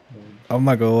 I'm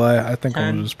not gonna lie, I think I'm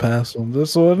 10. gonna just pass on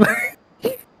this one.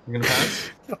 You're gonna pass?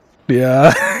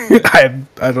 Yeah.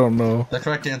 I don't know. The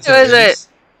correct answer Who is it?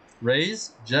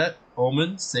 Raze, Jet,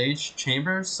 Omen, Sage,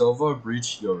 Chamber, Sova,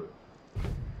 Breach, Yoru.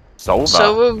 Sova.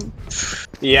 So,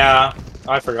 Yeah,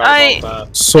 I forgot about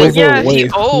that. So yeah, he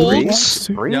wait, old. Breach?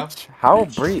 Yeah. How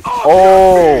breach?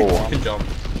 Oh. You can jump.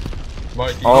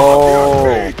 Mike, you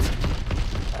Oh.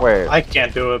 Wait. I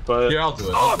can't do it, but Here, I'll do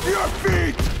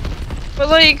it. but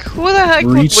like, who the heck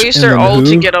Reach would waste and their then ult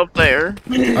to who? get up there?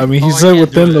 I mean, he Oh, I said can't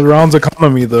within do the it. round's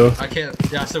economy, though. I can't.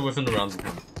 Yeah, I said within the rounds.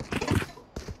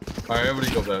 Alright,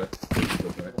 everybody go back.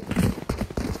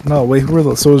 No, wait, who were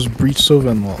the? So it was Breach, Sova,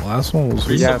 and the last one was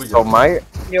who? Yeah. Sova, So my.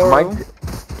 Yoru.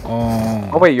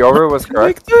 Oh wait, Yoru was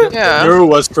correct. Yeah. Yoru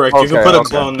was correct. You can Okay, put a okay.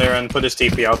 clone there and put his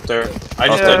TP out there. I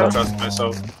just Okay. didn't trust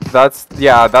myself.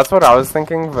 That's what I was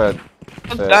thinking, but.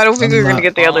 I don't think I'm we were gonna not-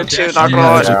 get the other two. Dash, Not you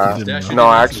gonna didn't lie. answer. Yeah. Dash, you No,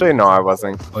 didn't actually, answer. no, I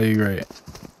wasn't. Oh, you're right.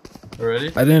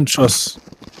 Ready? I didn't trust.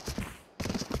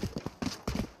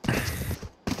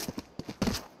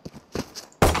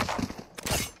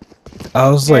 I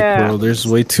was like, Yeah. bro, there's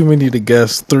way too many to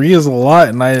guess. 3 is a lot,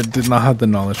 and I did not have the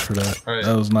knowledge for that. Alright,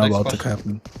 That was not next about to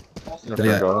question. happen. Okay,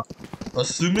 Yeah. go.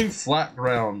 Assuming flat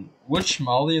ground, Which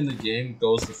Molly in the game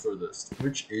goes the furthest?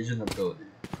 Which agent ability?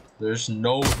 There's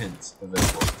no hint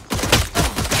available.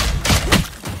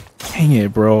 Dang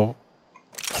it, bro.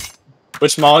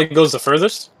 Which Molly goes the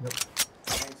furthest? Yep.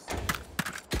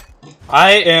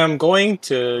 I am going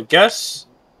to guess.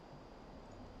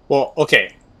 Well,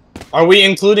 okay. Are we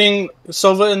including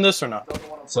Sova in this or not?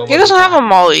 He doesn't have a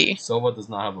molly. Sova does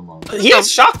not have a molly. He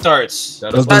has shock darts.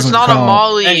 That's not a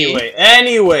molly.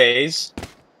 Anyways.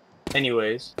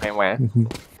 Anyway.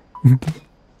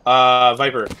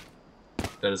 Viper.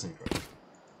 That is incorrect.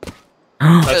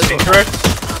 That's incorrect.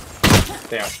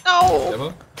 Damn. No.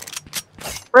 Deva?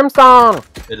 Brimstone!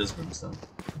 It is Brimstone.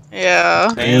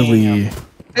 Yeah. Really?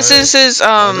 This is his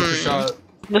the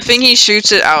thing he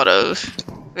shoots it out of.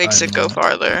 Makes it go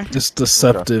farther. It's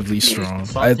deceptively strong.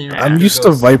 Yeah. I'm used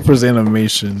to Viper's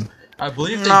animation. I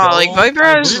believe they Nah, go, like Viper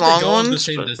has long ones. The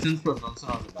same distance, but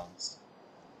Brimstone has a bounce.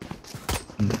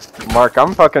 Mark,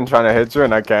 I'm fucking trying to hit you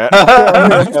and I can't.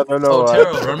 I don't know why.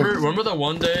 Taro, remember the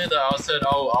one day that I said,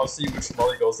 "Oh, I'll see which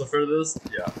Molly goes the furthest."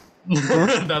 Yeah,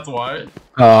 that's why.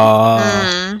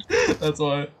 That's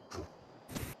why.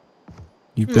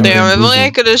 Damn, if only I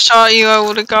could have shot you, I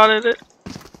would have got it.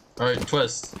 Alright,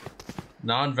 twist.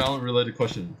 Non-Valorant related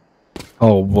question.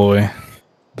 Oh boy.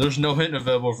 There's no hint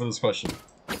available for this question.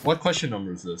 What question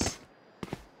number is this?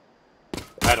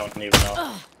 I don't even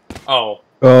know. Oh.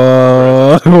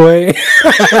 Wait.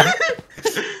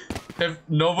 If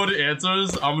nobody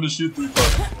answers, I'm gonna shoot 3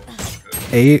 questions.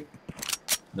 8?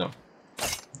 No.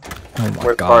 Oh my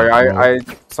Wait, god. sorry,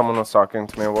 someone was talking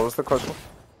to me. What was the question?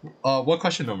 What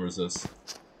question number is this?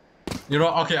 You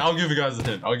know, okay, I'll give you guys a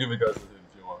hint. I'll give you guys a hint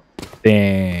if you want.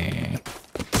 Dang.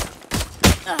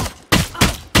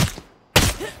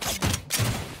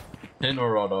 Hint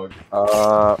or raw dog?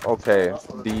 Okay.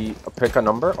 Pick a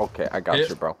number? Okay, I got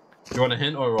you, bro. You want a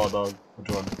hint or raw dog? Which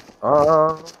one?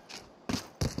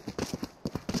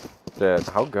 Dude,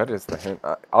 how good is the hint?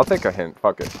 I'll take a hint.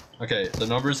 Fuck it. Okay, the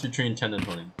number is between 10 and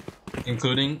 20.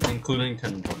 Including 10 and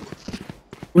 20.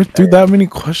 We're through that many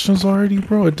questions already,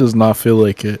 bro? It does not feel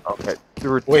like it. Okay.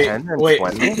 Through 10 and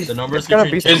 20? The number is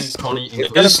between 10 and 20.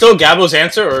 Is it still Gabo's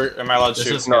answer, or am I allowed to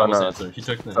shoot? This is Gabo's answer. He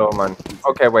took the hint. Oh, man.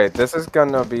 Okay, wait. This is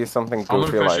gonna be something goofy I'm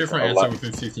gonna pressure like for answer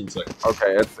within 15 seconds.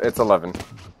 Okay, it's 11.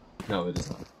 No, it is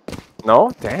not.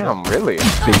 No? Damn, really?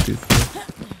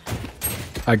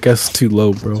 I guess too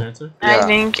low, bro. Answer? I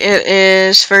think it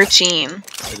is 13.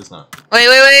 It is not.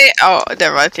 Wait. Oh,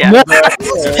 never mind. Yeah.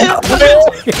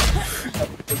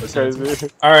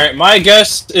 Alright, my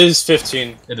guess is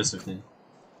 15. It is 15.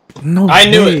 No I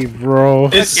knew way, it. bro.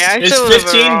 It's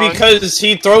 15 because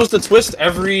he throws the twist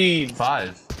every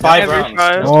 5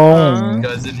 rounds. Oh. You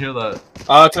guys didn't hear that.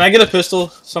 Can I get a pistol?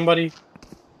 Somebody?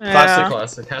 Yeah.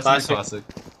 Classic. Has to be classic.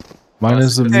 Mine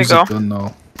is the music gun,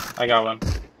 though. I got one.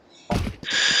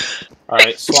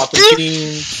 Alright, swapping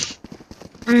teams.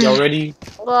 Y'all ready?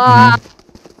 I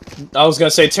was gonna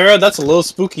say, Tara, that's a little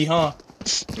spooky, huh?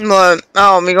 What?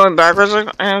 Oh, me going backwards?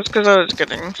 It's because I was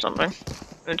getting something.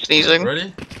 It's sneezing.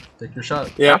 Ready? Take your shot.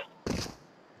 Yeah.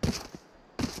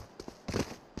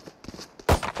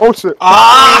 Oh shit.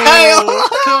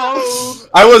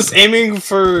 I was aiming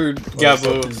for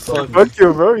Gabo. Fuck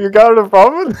you, bro. You got a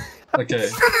problem? Okay.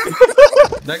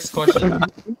 Next question.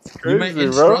 You may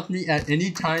instruct me at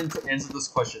any time to answer this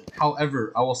question.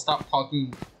 However, I will stop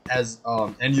talking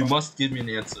and you must give me an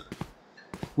answer.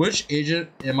 Which agent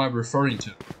am I referring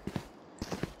to?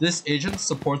 This agent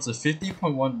supports a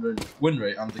 50.1 win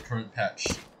rate on the current patch.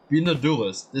 Being a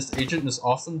duelist, this agent is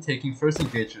often taking first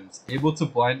engagements, able to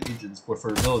blind agents with her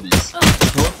abilities.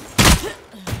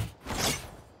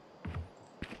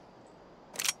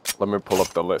 Let me pull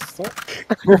up the list.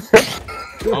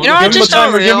 You know, I just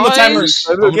don't realize.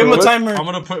 Give him a timer. I'm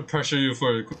gonna pressure you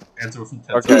for an answer within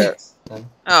 10 Okay. seconds.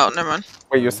 Oh, never mind.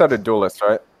 Wait, you said a duelist,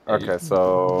 right? Okay,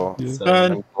 so...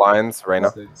 And blinds,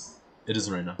 Reyna. It is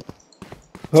Reyna.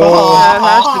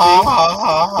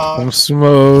 I'm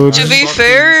smoked. To be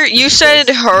fair, you said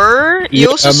her.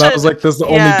 You also and said. I was like, "This is the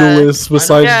only duelist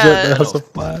besides Jet that has a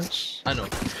flash." I know.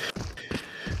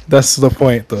 That's the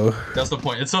point, though. That's the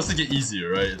point. It's supposed to get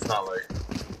easier, right? It's not like.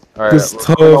 Alright, It's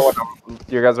tough.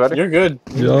 You guys ready? You're good.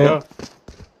 Yeah.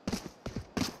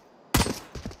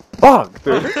 Fuck,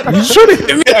 dude. You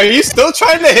shouldn't. Are you still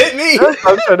trying to hit me? I'm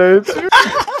trying to hit you.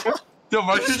 Yo,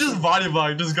 why don't you just body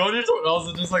block? Just go to someone else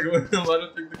and just like let him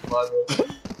take the commando.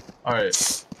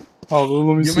 Alright. Oh,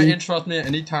 let me You see. may interrupt me at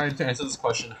any time to answer this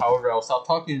question. However, I'll stop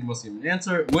talking and you must give me an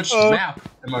answer. Which map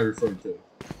am I referring to?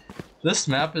 This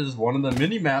map is one of the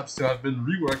mini maps to have been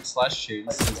reworked /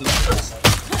 changed since its first.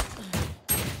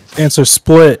 Answer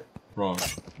split. Wrong.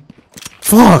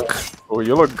 Fuck. Oh,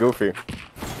 you look goofy.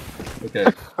 Okay.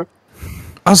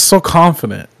 I was so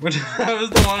confident. Which was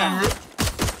the one?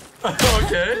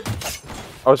 Okay.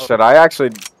 Oh shit! I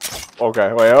actually.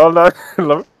 Okay, wait, hold on.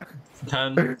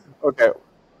 10. Okay.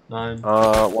 9.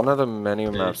 One of the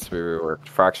menu maps we reworked.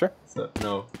 Fracture?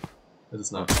 No, it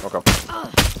is not. Okay.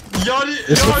 You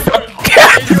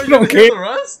don't care. The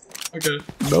rest? Okay.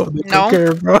 No, they No. don't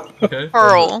care, bro. Okay.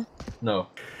 Pearl. No.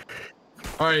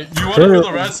 Alright, you want to hear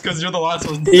the rest because you're the last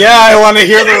one. Yeah, I want to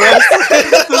hear the rest.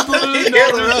 There's literally no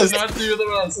Hear the reason rest. not to hear the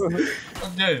rest.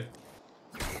 Okay.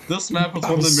 This map was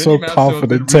one of the was many so maps that have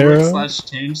been confident, Tara.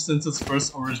 reworked/changed since its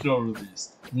first original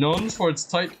release. Known for its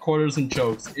tight quarters and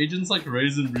chokes, agents like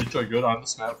Raze and Reach are good on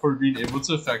this map for being able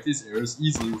to affect these areas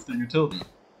easily with their utility.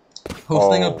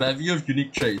 Hosting a bevy of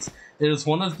unique traits, it is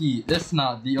one of the, if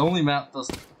not the only map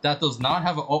that does not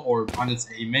have an alt orb on its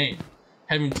A main.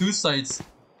 Having 2 sites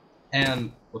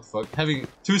and having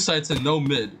 2 sites and no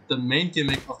mid, the main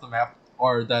gimmick of the map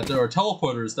are that there are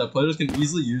teleporters that players can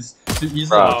easily use to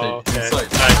easily rotate between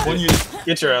sites. When you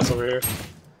Get your ass over here.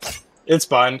 It's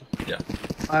fine. yeah,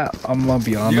 I'm gonna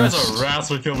be you honest. guys are wrath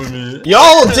for killing me.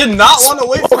 Y'all did not want to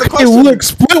wait for the Hey, question. look,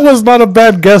 Split was not a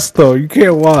bad guess though. You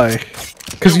can't lie.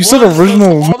 Because you said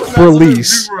original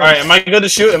release. Alright, am I good to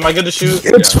shoot? Am I good to shoot?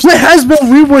 Split has been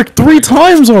reworked 3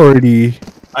 times already.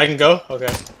 I can go?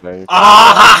 Okay.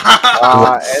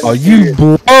 Ah! Oh, you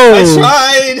blow. I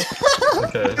tried!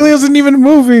 Okay. He wasn't even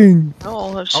moving.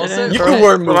 Oh, say- shit. You Bro,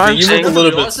 were But moving. I'm You moved saying- a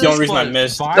little bit. Y'all That's the only reason I said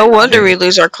missed. Vine- No wonder we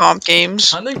lose our comp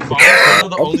games. I think Vine is one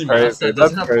of the only maps that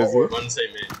doesn't have That's alt orb on its A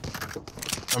main.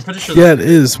 I'm pretty sure. Yeah, it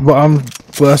is, but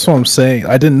that's what I'm saying.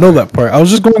 I didn't know that part. I was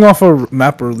just going off of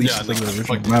map releases, Yeah, like the original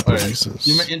fuck it. map Alright. releases.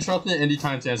 You may interrupt me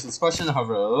anytime to answer this question,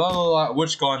 however,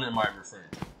 which gun am I referring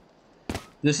to?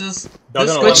 This is Y'all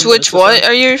this gonna gun, let Which what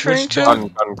are you referring to?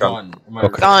 Gun. gun. Am I Okay.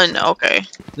 referring Gun, okay.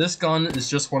 This gun is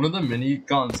just one of the many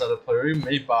guns that a player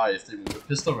may buy if they move a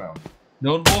pistol round.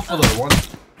 Notable for the one.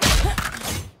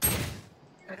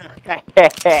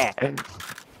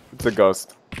 It's a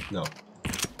ghost. No.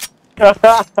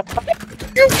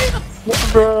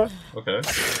 Bruh. Okay.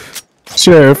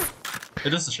 Sheriff.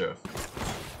 It is the sheriff.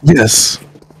 Yes.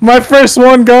 My first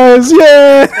one, guys.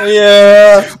 Yeah.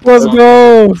 Yeah. Let's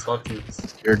go. Stop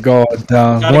kids. You're going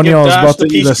down. Gotta One of give y'all is Dash about the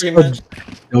to eat peace treatment.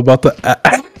 you're about to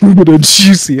get a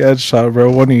juicy headshot,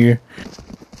 bro. One of you.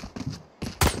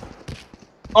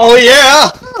 Oh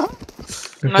yeah!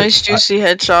 Nice juicy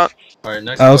headshot. Alright,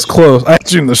 next That was question. close. I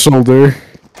hit you in the shoulder.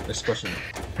 Next question.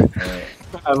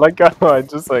 I like how I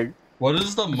just like. What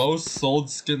is the most sold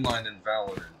skin line in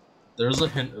Valorant? There's a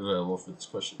hint available for this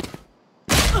question.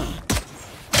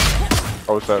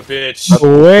 Oh shit. Bitch.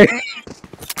 Wait.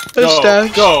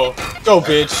 Go, go,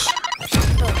 bitch.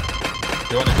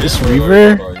 You want to hit This or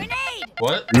Reaver?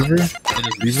 What? Reaver?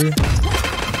 It is Reaver?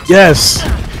 Yes.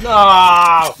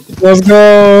 No! Let's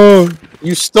go.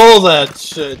 You stole that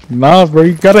shit. Nah, bro.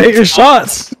 You gotta hit your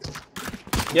shots.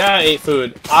 Yeah, I ate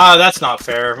food. Ah, that's not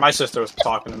fair. My sister was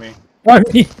talking to me. I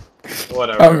mean,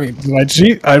 Whatever. did I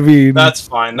cheat? I mean, That's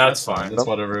fine, that's fine. That's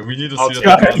whatever. We need to I'll see take the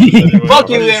process anyway. Fuck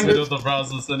We you, need to Andrew. see the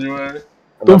process anyway.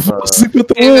 don't fall asleep with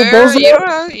the Hey, wood, Vera,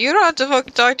 bozo. you don't have to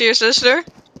fucking talk to your sister.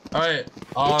 Alright,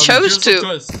 chose here's to. the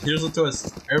twist. Here's the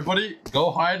twist. Everybody,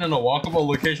 go hide in a walkable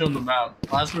location on the map.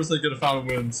 Last person to get a found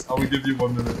wins. I will give you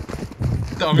 1 minute.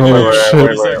 I'm No, gonna give you shit. 30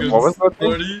 Wait, seconds. what was that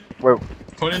thing? 30, Wait.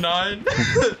 29,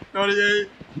 28,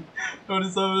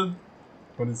 27,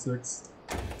 26,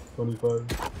 25,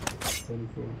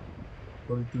 24,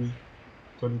 23,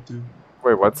 22.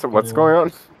 Wait, what's going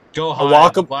on? Go A hide.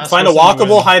 walkable, Last find a person to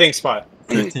walkable win. hiding spot.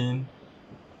 15,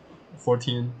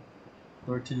 14,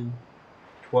 13,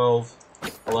 12,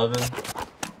 11,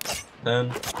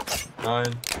 10, 9,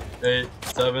 8,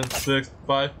 7, 6,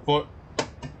 5, 4,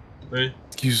 3,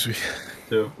 Excuse me.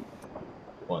 2,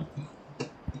 1.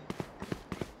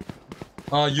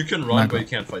 You can run, but you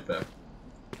can't fight back.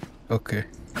 Okay.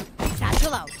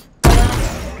 Satchel out.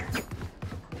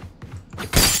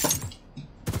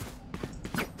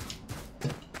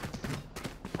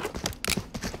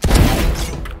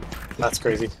 That's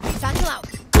crazy. Satchel out.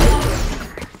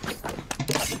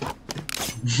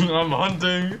 I'm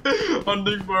hunting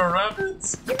for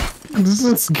rabbits. This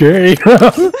is scary, bro.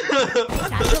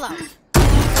 Satchel out.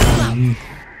 Nah,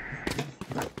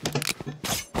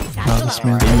 Satchel this out.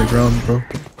 man's on the ground, bro.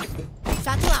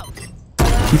 Satchel out.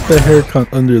 Keep that hair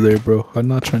under there, bro. I'm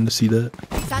not trying to see that.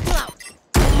 Satchel out.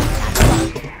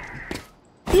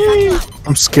 Satchel out.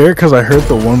 I'm scared because I heard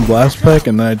the one blast pack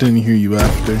and then I didn't hear you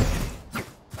after.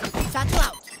 Satchel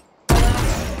out.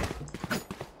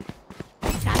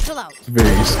 Satchel out. It's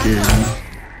very scary.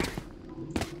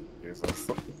 Jesus.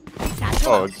 Satchel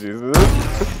Oh out. Jesus.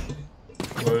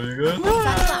 Very good.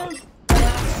 Satchel out.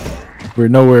 We're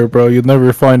nowhere, bro. You'll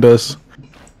never find us.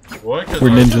 What? We're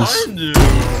ninjas. Find you?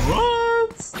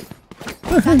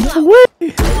 What?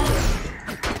 Wait.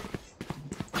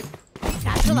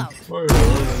 Satchel out.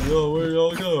 Where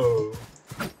y'all go?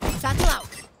 Satchel out.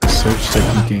 Search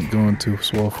technique ain't going too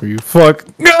well for you. Fuck.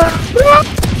 Fuck.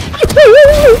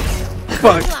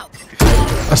 Satchel out.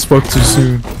 I spoke too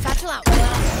soon. Satchel out.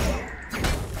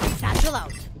 Satchel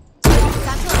out.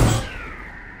 Satchel out.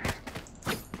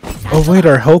 Oh wait,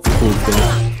 our health pool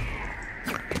though.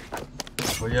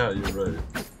 Oh yeah, you're right.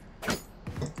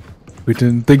 We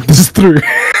didn't think this through.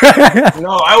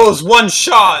 No, I was one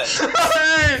shot.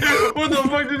 Hey, where the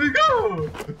fuck did he go?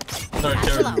 Sorry,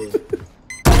 Satchel out.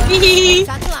 Hehe.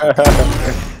 Satchel out.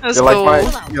 That's You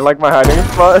cool. you like my hiding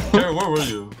spot? Karen, where were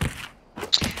you?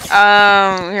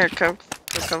 Here, come.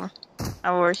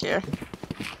 I'm over here.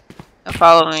 Now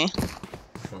follow me.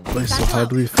 Wait, so how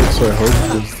do we fix our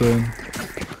health pools then?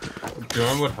 Do you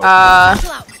remember what help?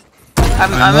 Satchel out.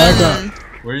 I'm in.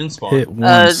 Where you in spawn? Hit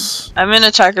once. I'm in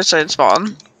attacker side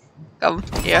spawn. Come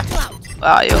here. Satchel out.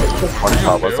 Wow, yo. One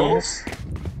shot, wasn't it? Barrels?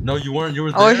 No, you weren't. You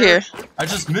were there. Over here. I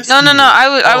just missed No, you. no, no.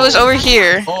 I was over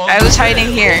here. Oh, I was hiding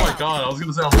here. Oh my god, I was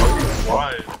gonna say I'm fucking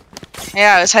blind.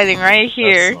 Yeah, I was hiding right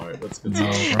here. That's, that's good. No,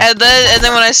 bro. And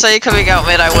then when I saw you coming out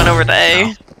mid, I went over to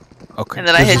A. Okay. And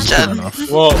then I this hit is Jen. good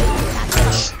enough. Well,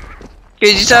 Cause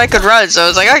you said I could run, so I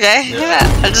was like, okay, yeah,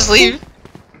 I'll just leave.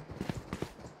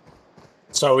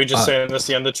 so are we just saying this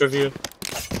the end of trivia?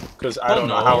 Because I don't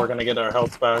know no. how we're gonna get our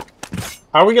health back.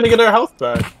 How are we gonna get our health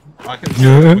back? I can,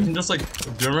 Yeah. we can just like,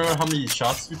 do you remember how many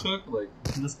shots we took? Like,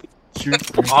 we can just shoot.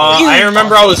 I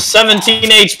remember I was 17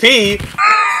 HP.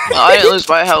 I didn't lose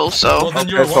my health, so. Well, then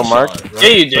you're Okay, so one Mark- shot, right? Yeah,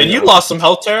 you did. You lost some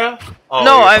health, Tara? Oh,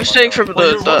 No, you're I'm fine. staying from Well,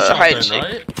 you're one the shot hide then, and seek.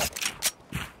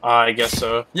 right? I guess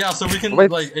so. Yeah, so we can,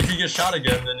 Wait. like, if you get shot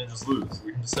again, then you just lose.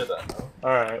 We can just say that, no?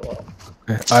 Alright, well.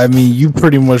 I mean, you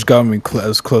pretty much got me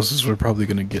as close as we're probably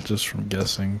gonna get just from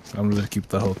guessing. I'm gonna keep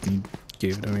the health you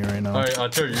gave it to me right now.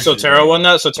 Alright, Tara, you So should- Tara won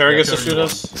that? So Tara Yeah, gets to Tara, shoot you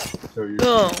us? Tara, you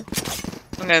Oh.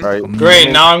 Okay. Alright. Great,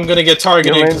 now I'm gonna get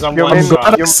targeted You mean- because I'm you one mean- I'm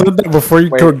glad I shot. said that before you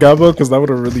Wait. killed Gabo, because that would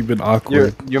have really been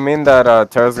awkward. You mean that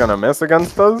Tara's gonna miss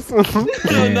against us?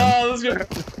 Damn, No, let's go.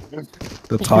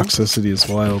 the toxicity is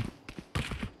wild.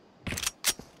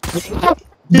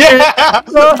 Yeah!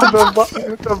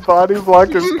 the body block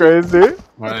is crazy.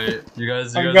 Alright, you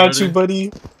guys I got you, ready?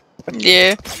 buddy.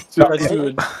 Yeah. Got you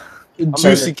a I'm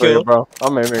juicy aiming for you, kill. bro.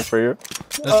 I'm aiming for you.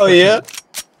 Oh, yeah?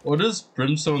 What is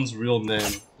Brimstone's real name?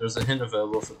 There's a hint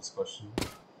available for this question.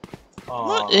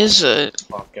 What is it?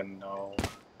 Fucking no.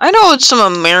 I know it's some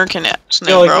American ass I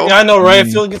name, feel like, bro. I know, right? I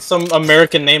feel like it's some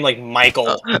American name like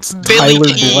Michael. It's Billy Tyler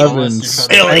D. Blevins.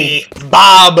 Billy.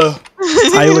 Bob.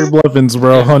 Tyler Blevins,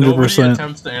 bro, If nobody 100%.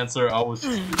 attempts to answer, I will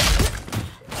shoot.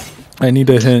 I need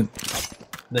a hint.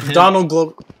 The hint, Donald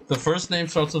Glover. the first name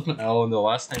starts with an L and the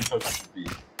last name starts with a B.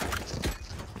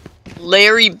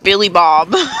 Larry Billy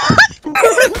Bob.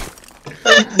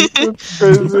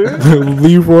 Crazy.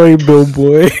 Leroy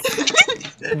Billboy.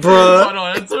 Bruh. Final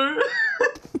answer?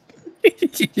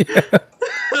 Yeah.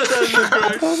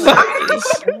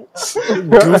 That's correct.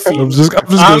 Goofy. I'm just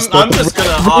gonna I'm just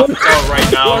gonna opt out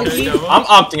right now. I'm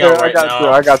opting out right now.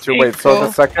 I got you. Wait, so Cool.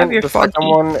 the second Have your funky.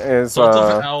 one is Starts with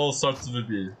an L, starts with a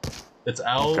B. It's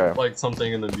L, Okay. like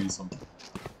something, and then B something.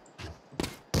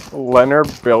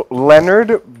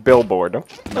 Leonard Billboard. No.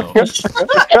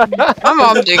 I'm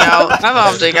opting out. I'm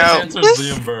opting The out. answer is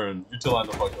Liam Byrne. You two line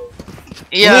the fuck up.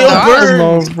 Yeah, Leo no, I was- Byrne.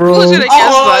 No, who's bro. gonna guess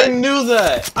Oh, I that? knew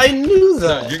that. I knew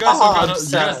that. You guys Oh, are I'm gonna, you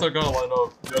sad. guys are gonna line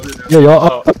up. The other Yeah, y'all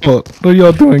up. What are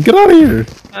y'all doing? Get out of here.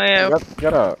 Oh yeah.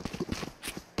 Get up.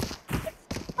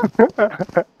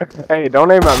 Hey,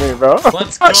 don't aim at me, bro.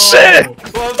 Let's go! shit!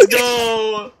 Let's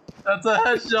go! That's a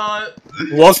headshot!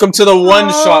 Welcome to the one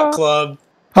shot club.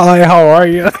 Hi, how are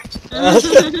you?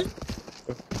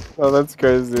 Oh, that's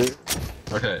crazy.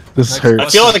 Okay. This next hurts. I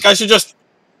feel like I should just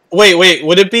wait.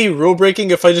 Would it be rule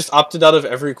breaking if I just opted out of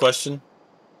every question?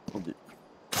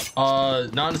 Not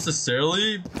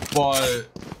necessarily, but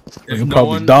if You'll no probably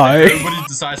one, die. if everybody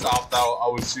decides to opt out, I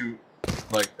would shoot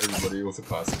like everybody with a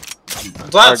classic.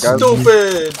 That's Alright, guys.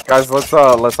 stupid. Guys, let's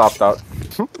opt out.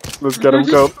 Let's get him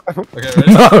killed. Okay,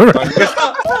 ready? No,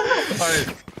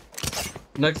 Alright.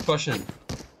 Next question.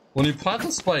 When you plant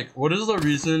a spike, what is the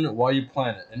reason why you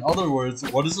plant it? In other words,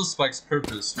 what is the spike's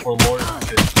purpose for more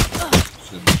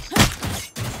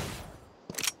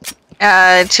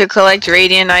To collect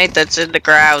radianite that's in the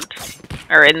ground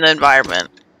or in the environment.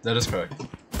 That is correct.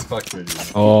 It's collect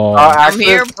radiant. Oh, I'm Actually,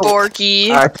 here,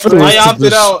 Porky. Actually, I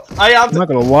opted out. I I'm opted. not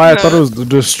gonna lie, I thought it was to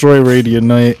destroy Radiant.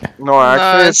 no,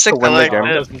 actually, it's it's to to win the collect game.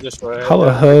 it. Doesn't destroy it. How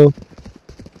the hell?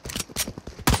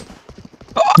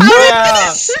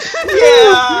 Yeah!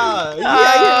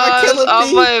 Yeah! Killing off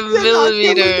me! by a You're not killing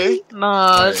millimeter. me.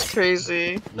 Nah, that's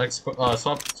crazy. Next,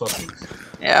 swap things.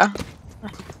 Yeah.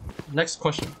 Next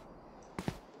question.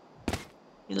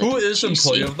 You Who look is juicy.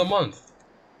 Employee of the Month?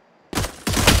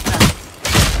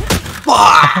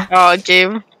 Oh,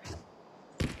 Gabe.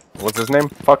 What's his name?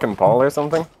 Fucking Paul or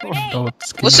something? Oh,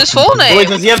 What's his full Wait, name?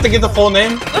 does he have to give the full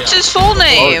name? What's his full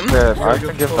name? Oh shit, I have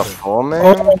to give the full name?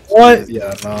 Oh, what?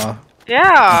 Yeah, nah.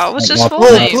 Yeah, what's his full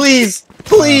Oh, name? please!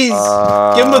 Please!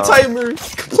 Give him a timer!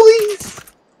 Please!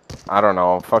 I don't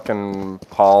know, fucking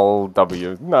Paul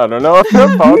W. I don't know,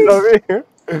 Paul W.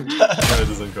 That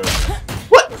is incorrect.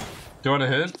 What? Do you want a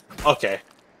hint? Okay.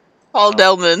 Paul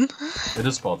Delman. It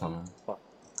is spelled, man.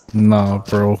 Nah,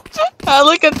 bro. I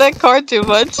look at that card too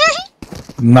much.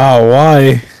 Nah,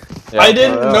 why? Yeah, I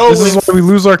didn't for real. know This is why we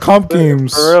lose our comp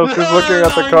games. For real, she's looking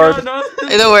at the card.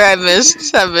 You know where I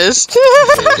missed? I missed.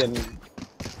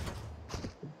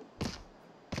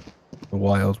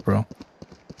 Wild, bro.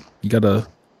 You gotta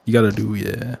do,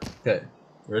 yeah. Okay,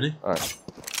 ready? Alright.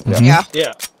 Mhm. Yeah.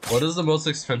 Yeah. What is the most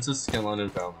expensive skin line in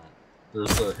Valorant?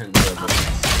 There's a hint there.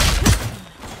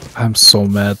 I'm so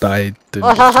mad that I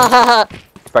didn't.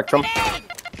 Spectrum?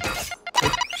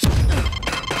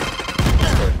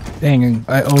 Dang,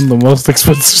 I own the most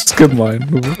expensive skin line.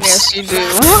 Yes, you do.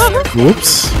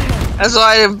 Whoops. That's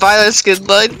why I didn't buy that skin,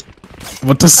 bud.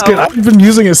 But the skin, Oh. I've been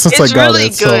using it since It's I got really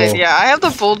it. good. So. Yeah, I have the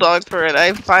bulldog for it.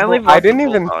 I finally bought I didn't the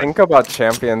even bulldog. think about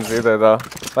champions either, though.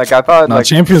 Like, I thought, Nah, like,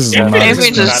 Champions is not Champions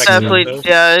Champions is not definitely, expensive.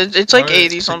 yeah, it's like Alright, 80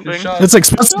 take your something. shot. It's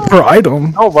expensive per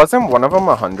item. oh, wasn't one of them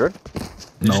 100?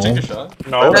 Did No. you take a shot?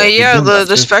 No. Yeah, Champions the is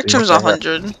 50. Spectrum's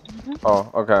 100. Oh,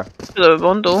 okay. The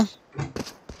bundle.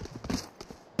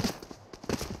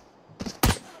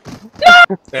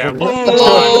 Damn.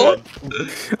 Oh.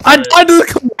 I died to the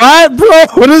combat,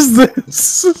 bro. What is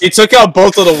this? He took out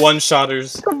both of the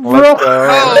one-shotters. What Oh,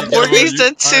 Alright, Morgan's you-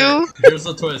 at 2. alright, here's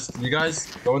the twist. You guys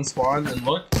go and spawn and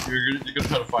look. You're gonna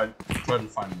try to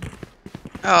find me.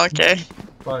 Oh, okay.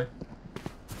 Bye.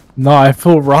 No, I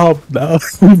feel robbed now.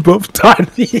 Both died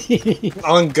me.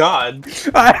 On God.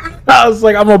 I was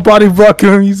like, I'm a body block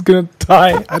him. He's gonna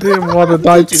die. I didn't want to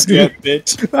die You too. get,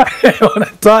 bitch. I didn't want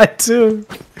to die too.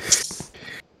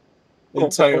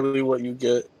 Entirely what you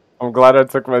get. I'm glad I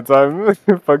took my time.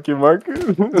 Fuck you, Mark.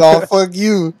 No, fuck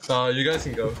you. You guys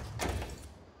can go.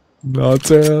 No,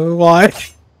 Tara, why?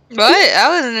 What? I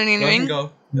wasn't You guys can anything.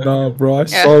 go. Nah, bro, I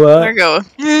Yeah, saw there that. you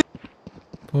go.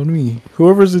 On me.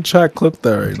 Whoever's in chat clipped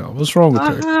that right now. What's wrong with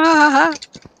her?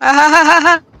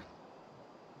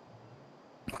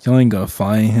 Y'all ain't gonna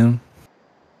find him.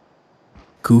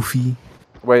 Goofy.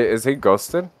 Wait, is he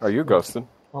ghosted? Are you ghosted?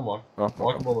 Come on. Oh,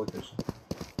 Walkable location.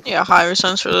 Yeah, higher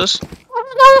sense for this.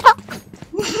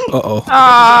 Uh-oh.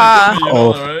 Ah, You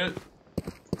know that, right?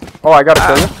 Oh, I gotta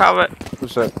kill you? probably. Oh,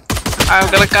 shit. I'm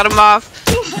gonna cut him off.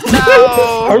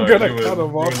 No. I'm gonna you win. cut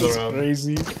him You off. win the That's round.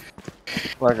 crazy.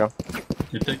 Let go.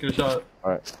 You take your shot.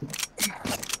 Alright.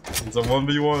 It's a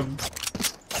 1v1.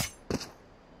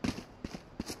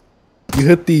 You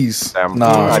hit these. Damn.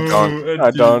 Nah. I don't.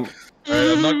 I don't. Alright,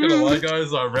 I'm not gonna lie,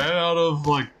 guys. I ran out of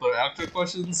like the actual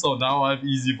questions, so now I have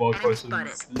easy ball questions.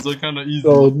 These are kind of easy.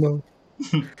 Oh no.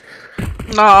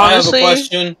 No, I have a honestly.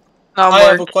 question. No, I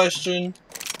have a Mark. question.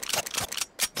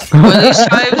 When he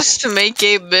strives to make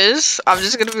Gabe miss, I'm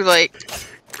just gonna be like,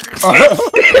 Oh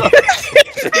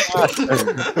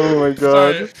my Sorry.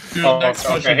 god. Your next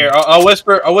question. Okay, here. I'll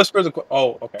whisper the.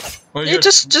 Oh, okay. Well, you you're-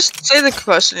 just say the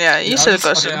question. Yeah, you I'll say the just-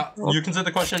 question. okay, you can say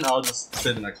the question. I'll just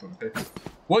say the next one. Okay.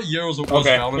 What year was Okay,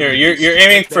 Valorant here. released? You're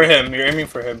aiming for him. You're aiming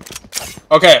for him.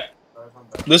 Okay.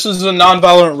 This is a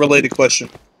non-Valorant related question.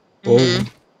 Mhm.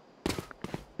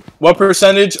 What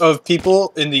percentage of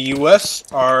people in the U.S.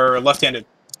 are left-handed?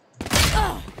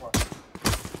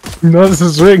 No, this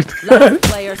is rigged. Last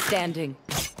player standing.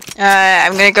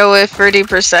 I'm gonna go with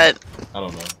 30%. I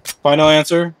don't know. Final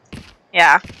answer?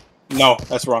 Yeah. No,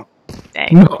 that's wrong. Dang.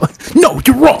 No, no,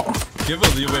 you're wrong. Give a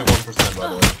leeway 1% by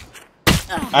the way.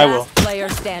 I will. Last player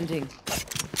standing.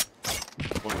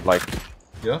 Like,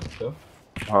 Yeah.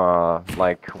 Yeah.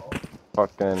 like,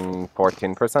 fucking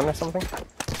 14% or something?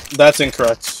 That's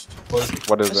incorrect. What is it?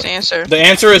 What is What's the it? answer? The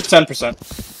answer is 10%.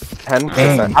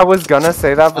 10%. I was gonna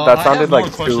say that, but that I sounded have more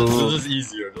like questions. too. This is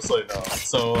easier, just so you know.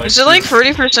 So. Is it like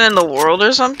 30% in the world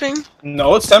or something?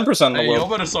 No, it's 10% in the Hey, y'all world.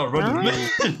 better start running.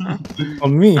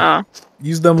 On me. Oh.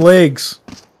 Use them legs.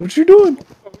 What you doing?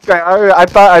 Okay, I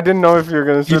thought I didn't know if you were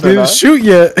gonna You shoot or didn't not. shoot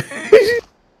yet.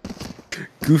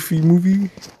 Goofy movie.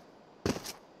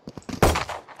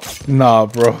 Nah,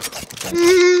 bro.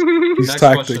 These Next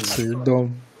tactics question. are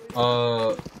dumb.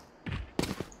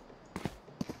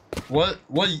 What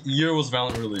year was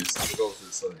Valorant released? We'll go with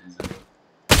this so easy.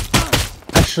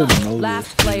 I should know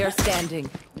Last this. player standing.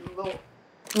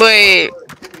 Wait.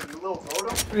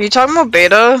 Are you talking about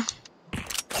beta?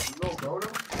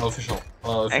 Official launch.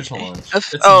 Oh,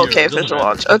 okay, official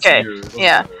launch. Okay,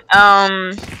 yeah.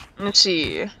 Let's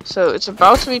see. So it's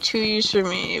about to be 2 years for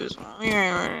me. It was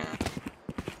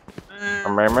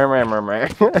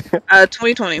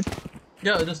 2020.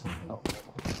 Yeah, it is.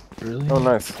 Really? Oh,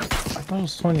 nice. I thought it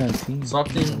was 2019. Swap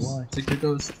teams. Take your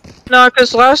ghost. No,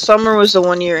 because last summer was the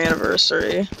 1 year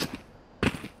anniversary.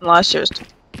 Last year's.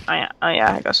 Oh yeah,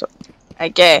 I guess so.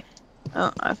 Okay.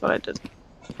 Oh, I thought I did.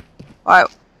 Wow.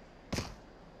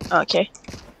 Okay.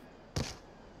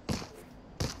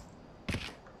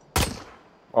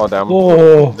 Oh, damn.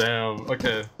 Oh, Damn.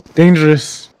 Okay.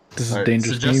 dangerous. This is Alright,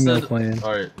 dangerous game you're playing.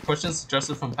 Alright. Question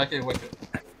suggested from Peke Wicket.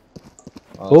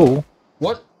 Oh.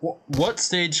 What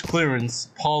stage clearance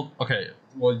Paul? Okay.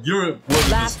 Well, you're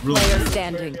Last really player weird.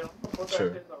 standing.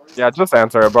 Sure. Yeah, just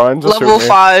answer it, bro. And just Level shoot me.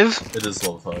 5. It is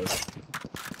level 5.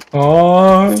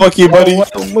 Oh, Fuck you, buddy.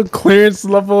 What clearance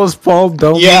level is Paul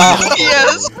Dome? Yeah.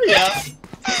 Yes. Yeah.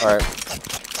 Alright.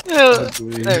 There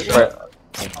we go.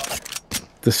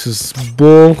 This is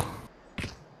bull.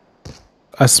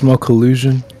 I smell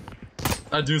collusion.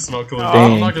 I do smell collusion.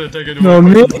 Dang. I'm not gonna take any No,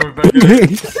 more no. questions for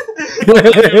Peke.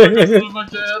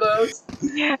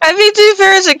 I mean, to be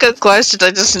fair, it's a good question.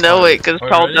 I just know it because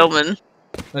Alright, Paul ready? Dillman.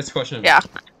 Next question. Yeah.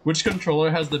 Which controller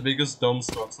has the biggest dome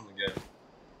spots in the game?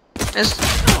 It's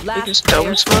Last biggest player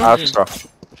dome standing. smoke. Astra.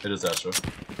 It is Astro.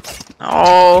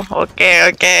 Oh,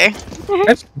 okay.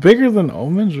 That's bigger than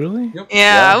Omens, really? Yep.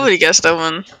 Yeah, I would have guessed that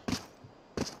one.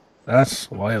 That's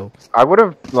wild. I would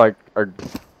have, like, agreed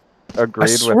I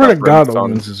with swear that to God,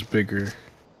 brimstone. Omens is bigger.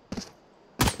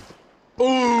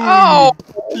 Oh,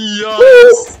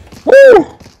 Yes!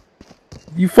 Woo!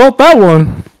 You felt that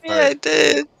one. yeah, I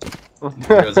did. You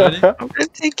guys ready? I'm gonna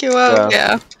take you out.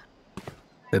 Yeah.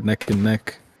 The neck and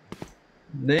neck.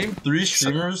 Name 3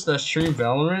 streamers that stream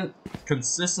Valorant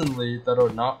consistently that are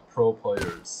not pro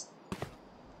players.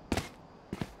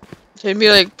 Should be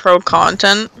like pro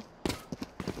content.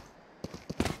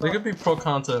 They could be pro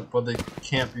content, but they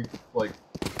can't be like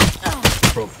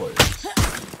pro players.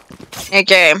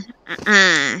 Okay.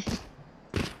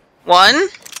 1,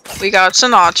 we got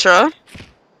Sinatra.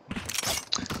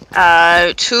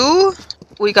 2,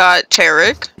 we got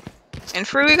Tarek. And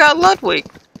 3, we got Ludwig.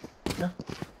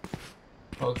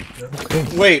 Oh, yeah.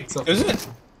 Okay. Wait, What's up? isn't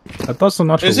I thought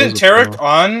Sinatra isn't was Tarek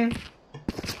on?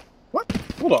 What?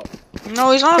 Hold on. No,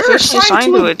 he's not Tarek's officially signed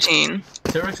signed to to a- a team.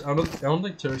 Tarek's, I don't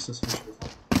think Tarek's is official.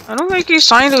 I don't think he's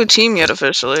signed to a team yet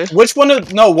officially. Which one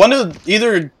of one of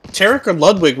either Tarek or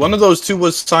Ludwig? One of those two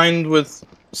was signed with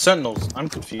Sentinels. I'm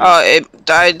confused.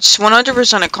 It's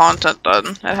 100% a content then.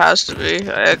 It has to be.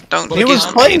 I don't he think was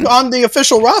he's playing on the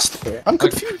official roster. I'm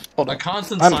confused. Hold A on.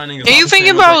 content signing is Are not you the same thinking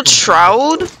as, like, about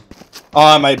Shroud? Oh,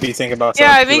 I might be thinking about. Yeah,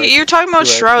 something. I think You're you're talking about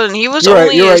You're right. Shroud, and he was You're right,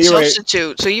 only you're a right, you're right.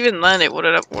 substitute, so even then it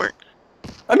wouldn't have worked.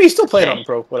 I mean, he still played on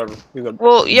pro. Whatever. You're good.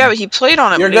 Well, yeah, but he played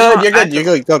on it. You're but he's good. not You're good. active. You're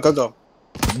good. Go. Go. Go.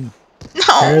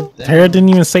 No, Tara didn't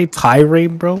even say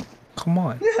tirade, bro. Come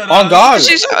on. On God.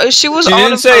 she was She on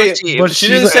didn't a say- pro team. but She she's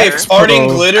didn't an say ex-pro. farting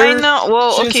glitter. I know.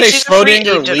 Well, She didn't okay, say she's a free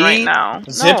Schrodinger agent Lee, right now.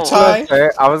 Zip No. tie. Okay,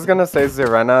 I was gonna say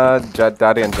Zirena, Jet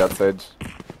Daddy, and Jet Sage.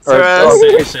 Or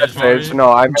Bruh. Sage, Sage.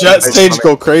 No, I'm Jet Stage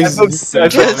go crazy.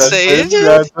 Sage. Jet Sage?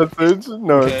 Yeah, Jet Sage.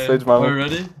 No, Okay, Sage are we Mama.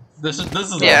 ready? This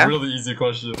is Yeah. a really easy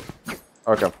question.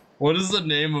 Okay. What is the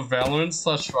name of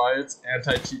Valorant/Riot's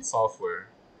anti-cheat software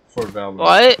for Valorant?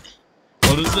 What?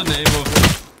 What is the name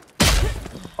of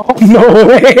Oh, no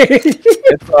way.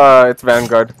 It's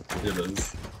Vanguard. it?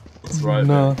 Is. It's right.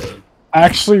 No. there.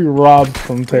 Actually robbed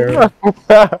from Tara. No,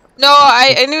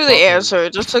 I knew the answer.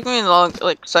 It just took me a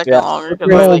second Yeah. longer. 'cause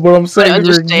I No, was but I'm saying I you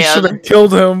should understand. have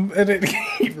killed him, and it,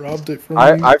 he robbed it from me.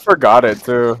 I forgot it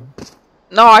too.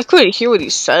 No, I couldn't hear what he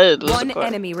said. was the One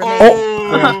question. enemy remaining.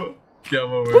 Oh!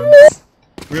 Gamma wins.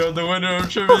 We are the winner of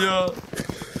trivia.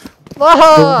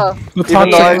 The Even though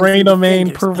toxic I- Reina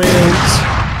main prevails.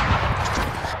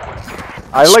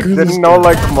 I like Screw this didn't know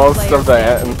guy. like most of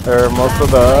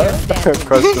the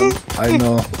questions. I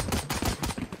know.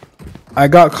 I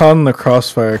got caught in the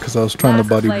crossfire because I was trying to Last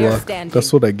body player block. standing.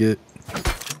 That's what I get.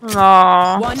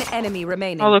 Aw. One enemy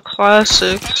remaining. All the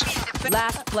classics.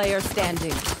 Last player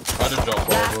standing. I did drop all of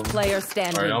Last them. player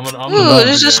standing. Alright, I'm gonna Ooh, leave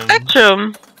there's the a game.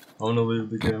 spectrum. I'm gonna leave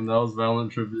the game. That was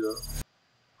Valorant trivia.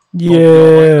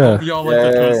 Yeah. Hope y'all like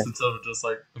the Yeah. twist instead of just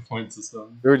like the point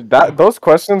system. Dude, those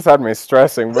questions had me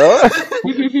stressing, bro.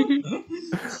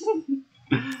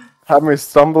 Had me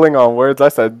stumbling on words. I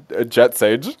said Jet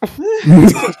Sage.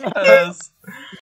 Yes.